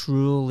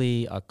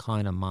truly a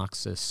kind of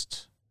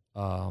Marxist,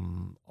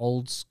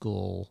 old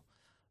school,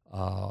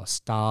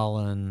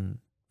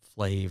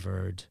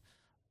 Stalin-flavored,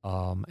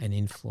 and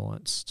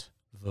influenced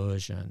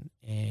version.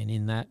 And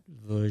in that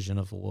version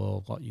of the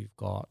world, what you've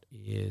got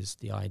is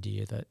the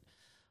idea that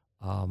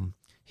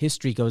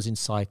history goes in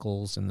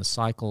cycles, and the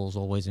cycles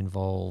always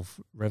involve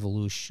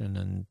revolution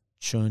and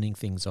churning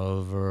things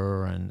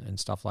over and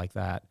stuff like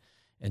that.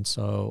 And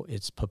so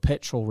it's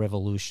perpetual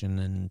revolution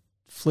and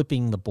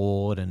flipping the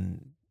board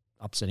and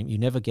upsetting. You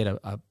never get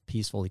a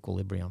peaceful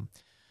equilibrium.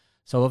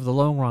 So over the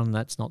long run,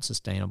 that's not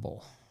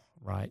sustainable.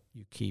 Right,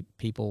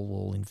 people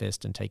will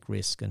invest and take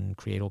risk and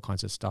create all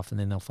kinds of stuff, and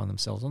then they'll find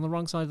themselves on the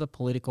wrong side of the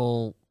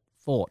political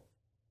thought,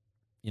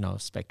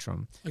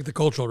 spectrum. Like the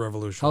Cultural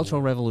Revolution.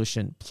 Cultural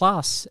Revolution.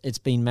 Plus, it's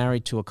been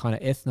married to a kind of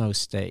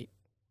ethno-state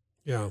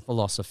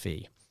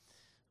philosophy,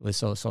 with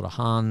sort of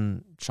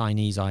Han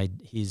Chinese.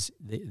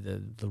 The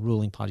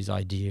ruling party's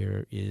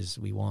idea is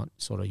we want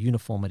sort of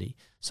uniformity.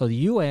 So the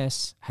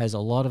U.S. has a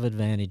lot of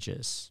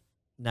advantages,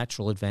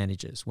 natural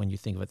advantages, when you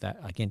think of it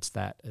against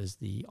that as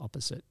the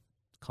opposite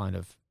kind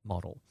of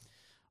model.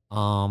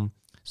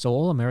 So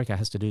all America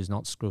has to do is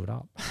not screw it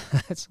up.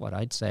 That's what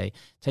I'd say.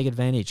 Take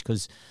advantage,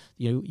 because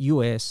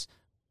U.S.,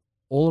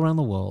 all around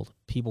the world,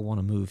 people want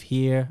to move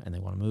here, and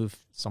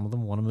some of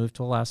them want to move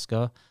to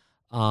Alaska,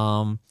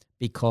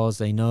 because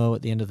they know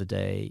at the end of the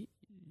day,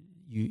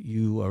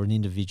 you are an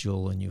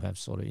individual, and you have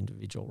sort of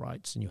individual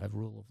rights, and you have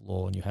rule of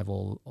law, and you have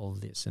all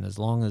of this. And as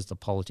long as the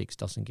politics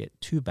doesn't get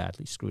too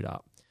badly screwed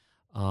up,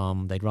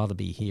 they'd rather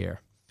be here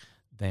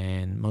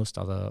than most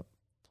other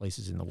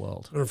places in the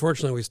world. But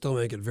unfortunately, we still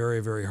make it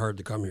very, very hard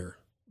to come here.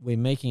 We're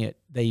making it.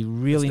 They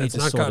really need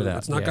to sort it out.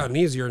 It's not gotten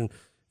easier, and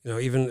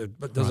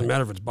it doesn't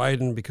matter if it's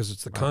Biden, because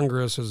it's the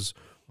Congress has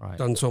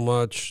done so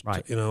much.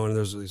 Right. And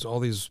there's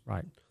all these.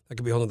 Right. That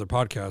could be a whole other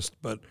podcast,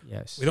 but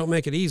yes, we don't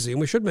make it easy, and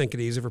we should make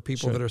it easy for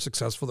people that are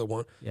successful that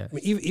want. Yes. I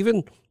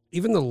mean,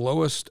 even the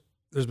lowest.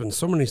 There's been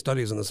so many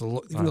studies on this.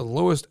 Even the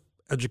lowest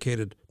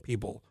educated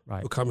people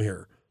who come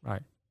here,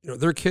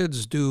 their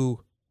kids do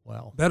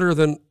better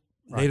than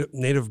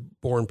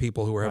native-born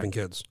people who are having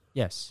kids.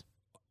 Yes.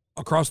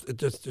 Across,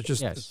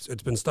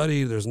 it's been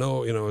studied. There's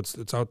no,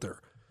 it's out there.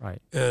 Right.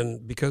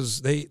 And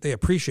because they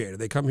appreciate it,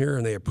 they come here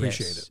and they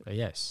appreciate it.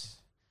 Yes.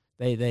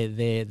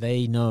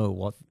 They know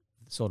what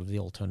sort of the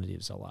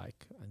alternatives are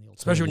like, and the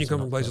Especially when you opportunities come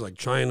are from not places good. like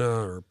China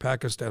or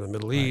Pakistan and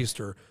Middle East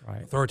or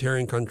Right.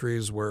 authoritarian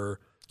countries where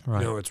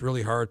Right. you know it's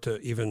really hard to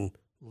even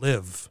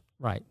live.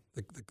 Right.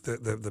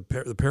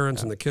 The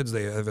parents and the kids,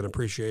 they have an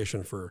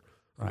appreciation for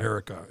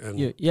America.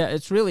 And Yeah,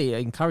 it's really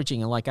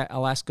encouraging. And like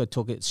Alaska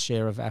took its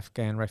share of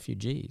Afghan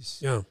refugees.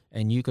 yeah,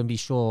 And you can be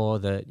sure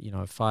that,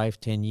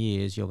 5-10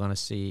 years, you're going to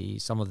see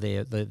some of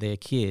their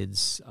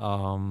kids,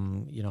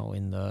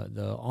 in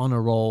the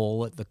honor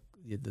roll at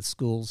the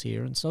schools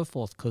here and so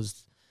forth,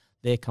 because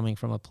they're coming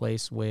from a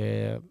place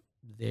where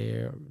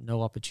there are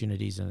no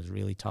opportunities and it's a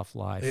really tough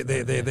life.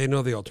 they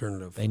know the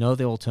alternative. They know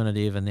the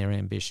alternative and they're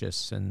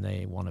ambitious and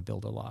they want to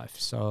build a life.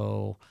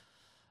 So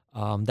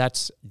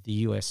that's the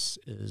U.S.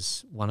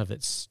 is one of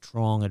its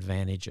strong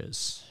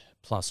advantages,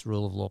 plus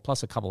rule of law,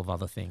 plus a couple of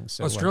other things.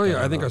 So Australia,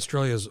 I think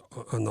Australia's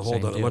on the whole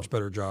Same done a deal. much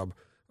better job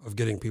of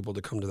getting people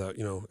to come to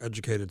that,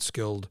 educated,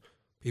 skilled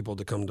people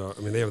to come to.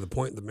 I mean, they have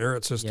the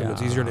merit system.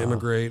 It's easier to Yeah.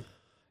 immigrate.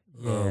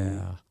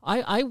 Yeah,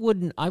 I'd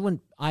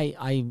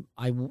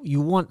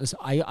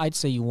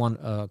say you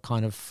want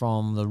kind of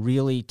from the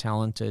really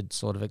talented,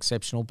 sort of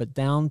exceptional, but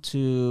down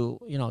to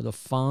the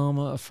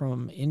farmer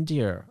from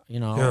India.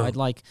 Yeah. I'd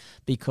like,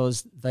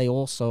 because they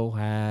also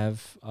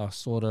have a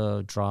sort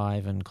of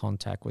drive and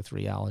contact with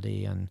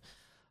reality, and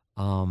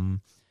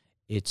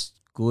it's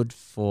good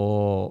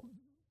for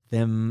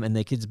them and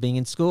their kids being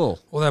in school.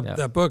 Well, Yeah.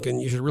 that book,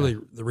 and you should really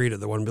read it,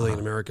 The 1 Billion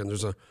Americans.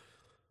 There's a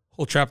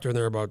whole chapter in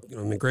there about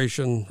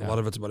immigration. A lot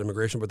of it's about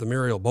immigration, but the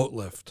Muriel boat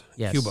lift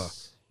in Yes. Cuba.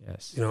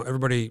 Yes.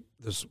 Everybody,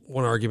 there's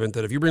one argument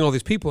that if you bring all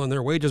these people in,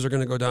 their wages are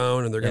going to go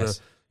down, and they're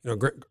Yes. going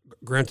to,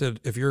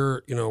 granted, if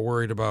you're,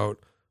 worried about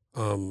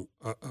an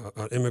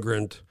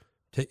immigrant,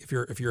 if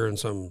you're in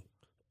some,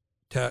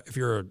 if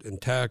you're in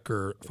tech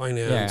or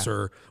finance Yeah.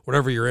 or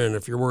whatever you're in,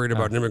 if you're worried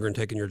about an immigrant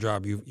taking your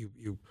job, you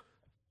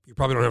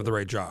probably don't have the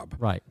right job.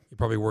 Right. You're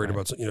probably worried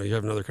about, you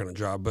have another kind of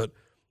job. But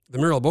the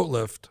Muriel boat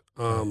lift,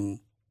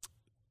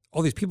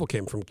 all these people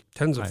came from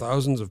tens of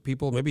thousands of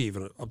people, maybe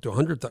even up to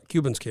 100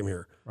 Cubans came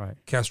here. Right.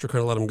 Castro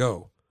kind of let them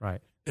go. Right.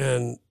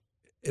 And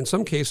in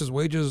some cases,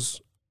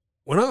 wages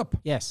went up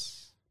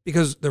Yes.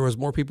 because there was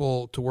more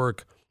people to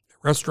work at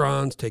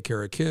restaurants, take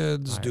care of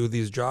kids, Right. do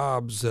these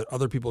jobs that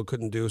other people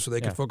couldn't do so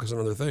they could focus on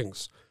other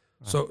things.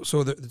 So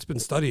it's been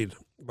studied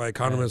by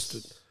economists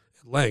Yes.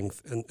 at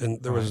length,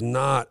 and there was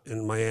not,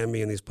 in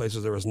Miami and these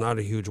places, there was not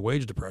a huge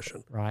wage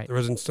depression. Right. There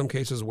was, in some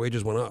cases,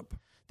 wages went up.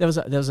 There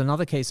was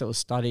another case that was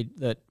studied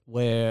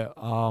where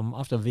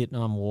after the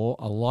Vietnam War,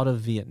 a lot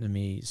of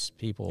Vietnamese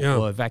people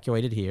were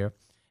evacuated here,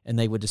 and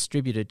they were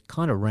distributed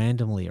kind of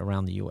randomly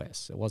around the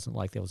U.S. It wasn't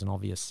like there was an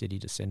obvious city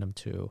to send them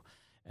to.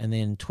 And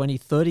then 20,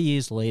 30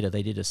 years later,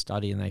 they did a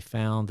study, and they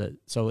found that,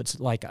 so it's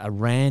like a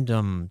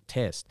random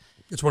test.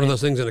 It's one of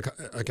those things in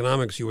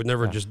economics you would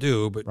never just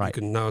do, but Right.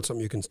 now it's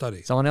something you can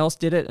study. Someone else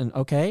did it, and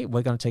okay,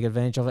 we're going to take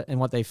advantage of it. And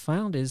what they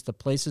found is the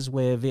places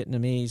where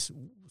Vietnamese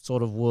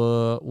sort of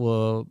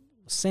were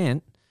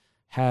sent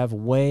have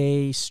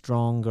way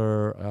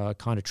stronger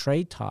kind of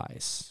trade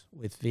ties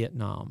with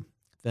Vietnam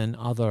than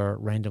other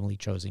randomly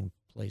chosen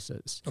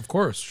places. Of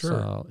course,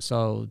 sure.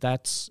 So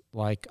that's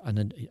like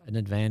an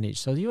advantage.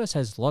 So the U.S.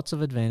 has lots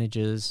of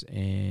advantages,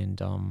 and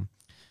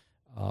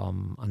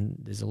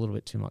there's a little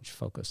bit too much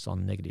focus on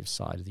the negative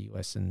side of the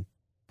U.S. and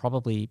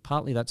probably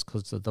partly that's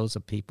because those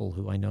are people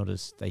who I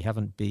noticed they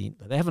haven't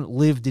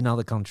lived in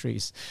other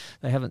countries,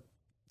 they haven't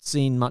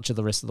seen much of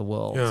the rest of the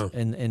world,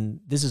 and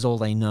this is all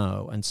they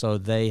know, and so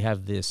they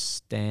have this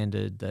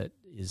standard that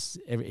is,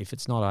 if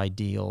it's not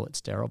ideal,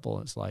 it's terrible.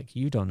 It's like,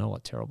 you don't know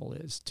what terrible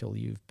is till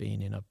you've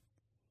been in a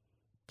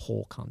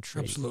poor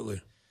country.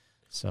 Absolutely.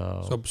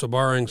 So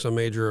barring some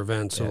major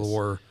event, Civil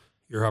War,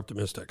 you're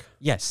optimistic.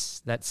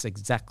 Yes, that's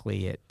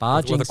exactly it.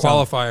 With a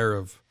qualifier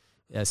of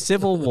a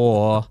civil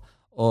war,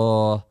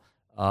 or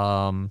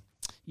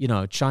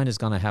China's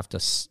going to have to,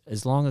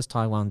 as long as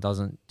Taiwan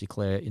doesn't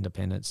declare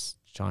independence,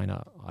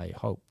 China, I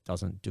hope,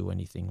 doesn't do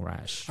anything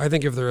rash. I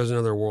think if there is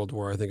another world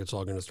war, I think it's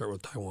all going to start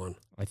with Taiwan.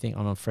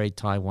 I'm afraid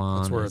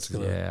Taiwan. That's where it's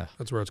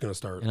going to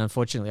start. And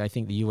unfortunately, I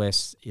think the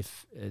U.S.,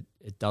 if it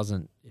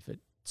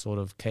sort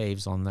of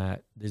caves on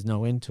that, there's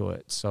no end to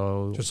it.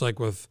 So just like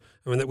we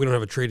don't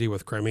have a treaty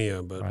with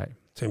Crimea, but right.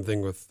 same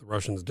thing with the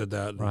Russians did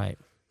that. Right.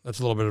 That's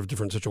a little bit of a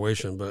different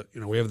situation, but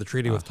we have the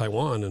treaty with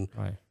Taiwan, and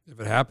if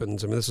it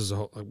happens, this is I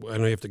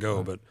know you have to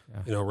go, but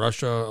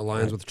Russia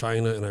aligns with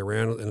China, and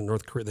Iran and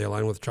North Korea, they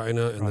align with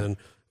China, and then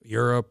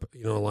Europe,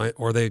 align,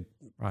 or they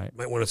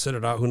might want to sit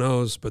it out. Who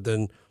knows? But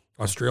then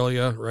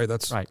Australia, right?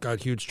 That's got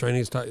huge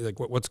Chinese ties. Like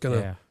what's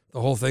gonna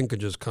the whole thing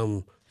could just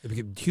come. It'd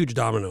be a huge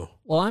domino.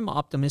 Well, I'm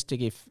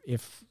optimistic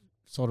if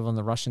sort of on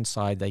the Russian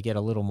side they get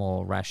a little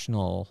more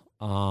rational,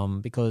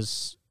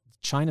 because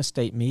China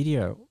state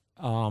media.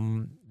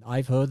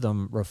 I've heard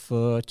them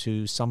refer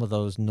to some of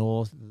those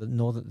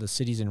the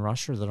cities in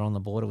Russia that are on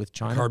the border with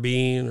China,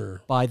 Harbin,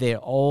 by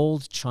their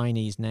old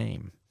Chinese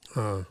name.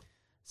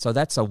 So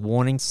that's a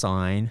warning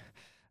sign,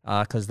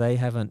 because they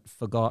haven't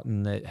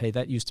forgotten that, hey,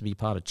 that used to be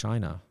part of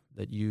China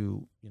that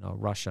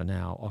Russia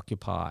now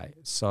occupy.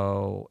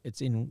 So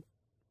it's in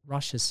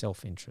Russia's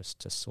self-interest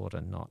to sort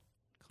of not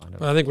kind of.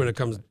 But I think when it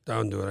comes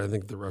down to it, I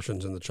think the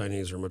Russians and the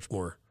Chinese are much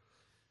more.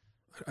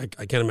 I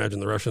can't imagine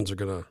the Russians are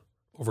going to,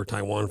 over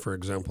Taiwan, for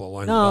example,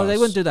 align with us. No, they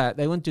wouldn't do that.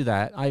 They wouldn't do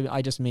that.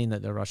 I just mean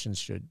that the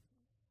Russians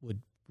would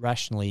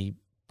rationally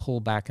pull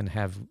back and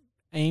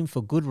aim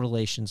for good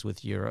relations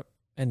with Europe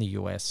and the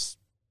US.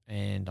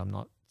 And I'm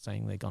not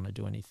saying they're going to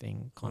do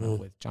anything kind of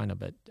with China,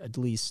 but at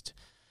least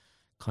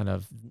kind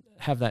of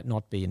have that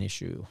not be an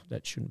issue.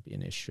 That shouldn't be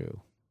an issue.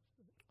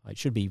 That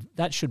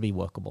should be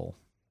workable.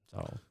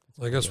 So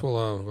I guess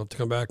we'll have to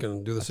come back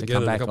and do this Have to again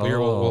come in a back. couple of years.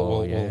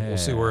 We'll Yeah.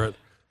 see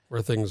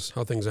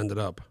how things ended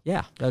up.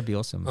 yeah, that'd be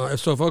awesome.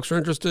 So, if folks are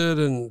interested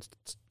in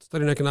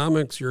studying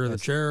economics, you're the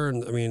chair,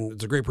 and I mean,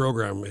 it's a great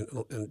program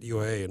in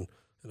UA and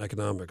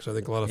economics. I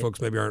think a lot of folks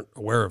maybe aren't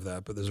aware of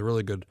that, but there's a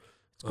really good.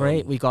 It's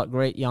great. We got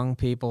great young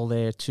people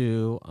there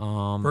too.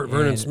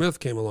 Vernon Smith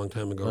came a long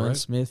time ago, Vernon right?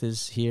 Smith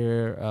is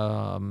here,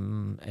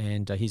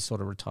 and he's sort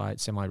of retired,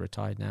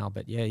 semi-retired now.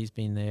 But yeah, he's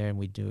been there, and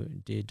we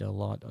did a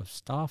lot of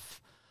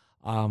stuff.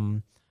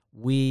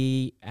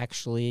 We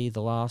actually,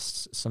 the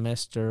last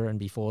semester and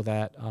before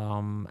that,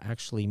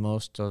 actually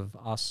most of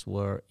us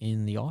were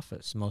in the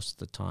office most of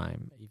the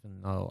time,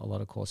 even though a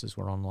lot of courses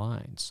were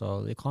online.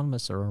 So the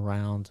economists are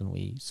around, and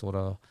we sort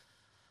of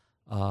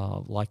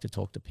like to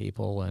talk to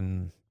people,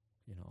 and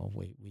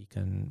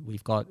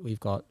we've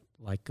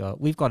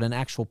got an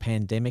actual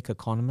pandemic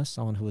economist,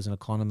 someone who was an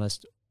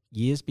economist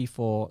years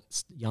before,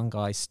 young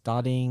guy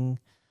studying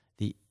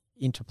the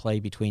interplay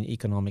between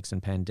economics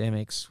and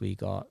pandemics. We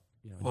got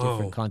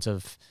different kinds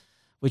of,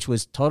 which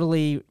was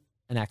totally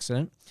an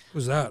accident.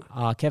 Who's that?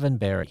 Kevin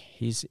Berry.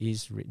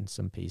 He's written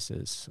some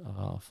pieces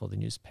for the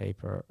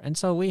newspaper, and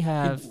so we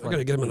have. I got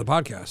to get him on the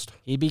podcast.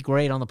 He'd be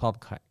great on the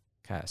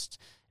podcast,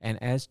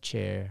 and as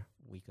chair,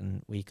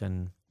 we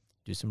can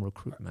do some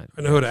recruitment.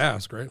 I know who to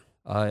ask, right?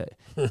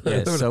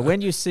 Yes. So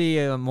when you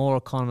see more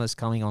economists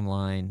coming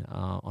online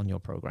on your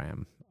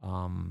program,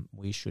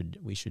 we should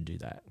do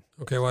that.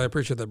 Okay, well, I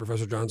appreciate that,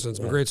 Professor Johnson. It's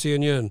been great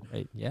seeing you, and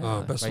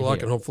best of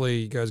luck, and hopefully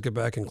you guys get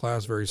back in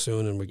class very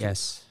soon, and we can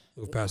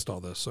move past all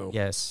this. So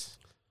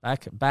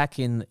back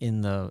in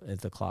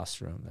the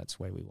classroom. That's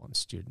where we want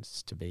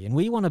students to be, and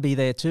we want to be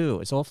there too.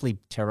 It's awfully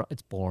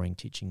it's boring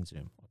teaching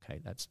Zoom.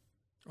 Okay, that's.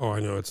 Oh, I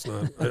know it's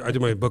not. I do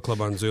my book club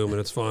on Zoom, and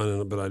it's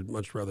fun, but I'd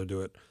much rather do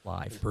it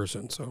live in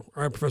person. So,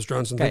 all right, Professor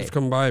Johnson, thanks for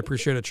coming by. I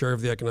appreciate it. Chair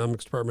of the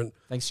Economics Department.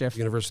 Thanks, Jeff.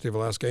 University of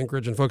Alaska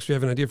Anchorage. And folks, if you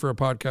have an idea for a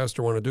podcast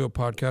or want to do a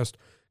podcast,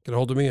 get a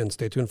hold of me and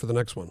stay tuned for the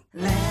next one.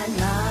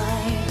 Landline.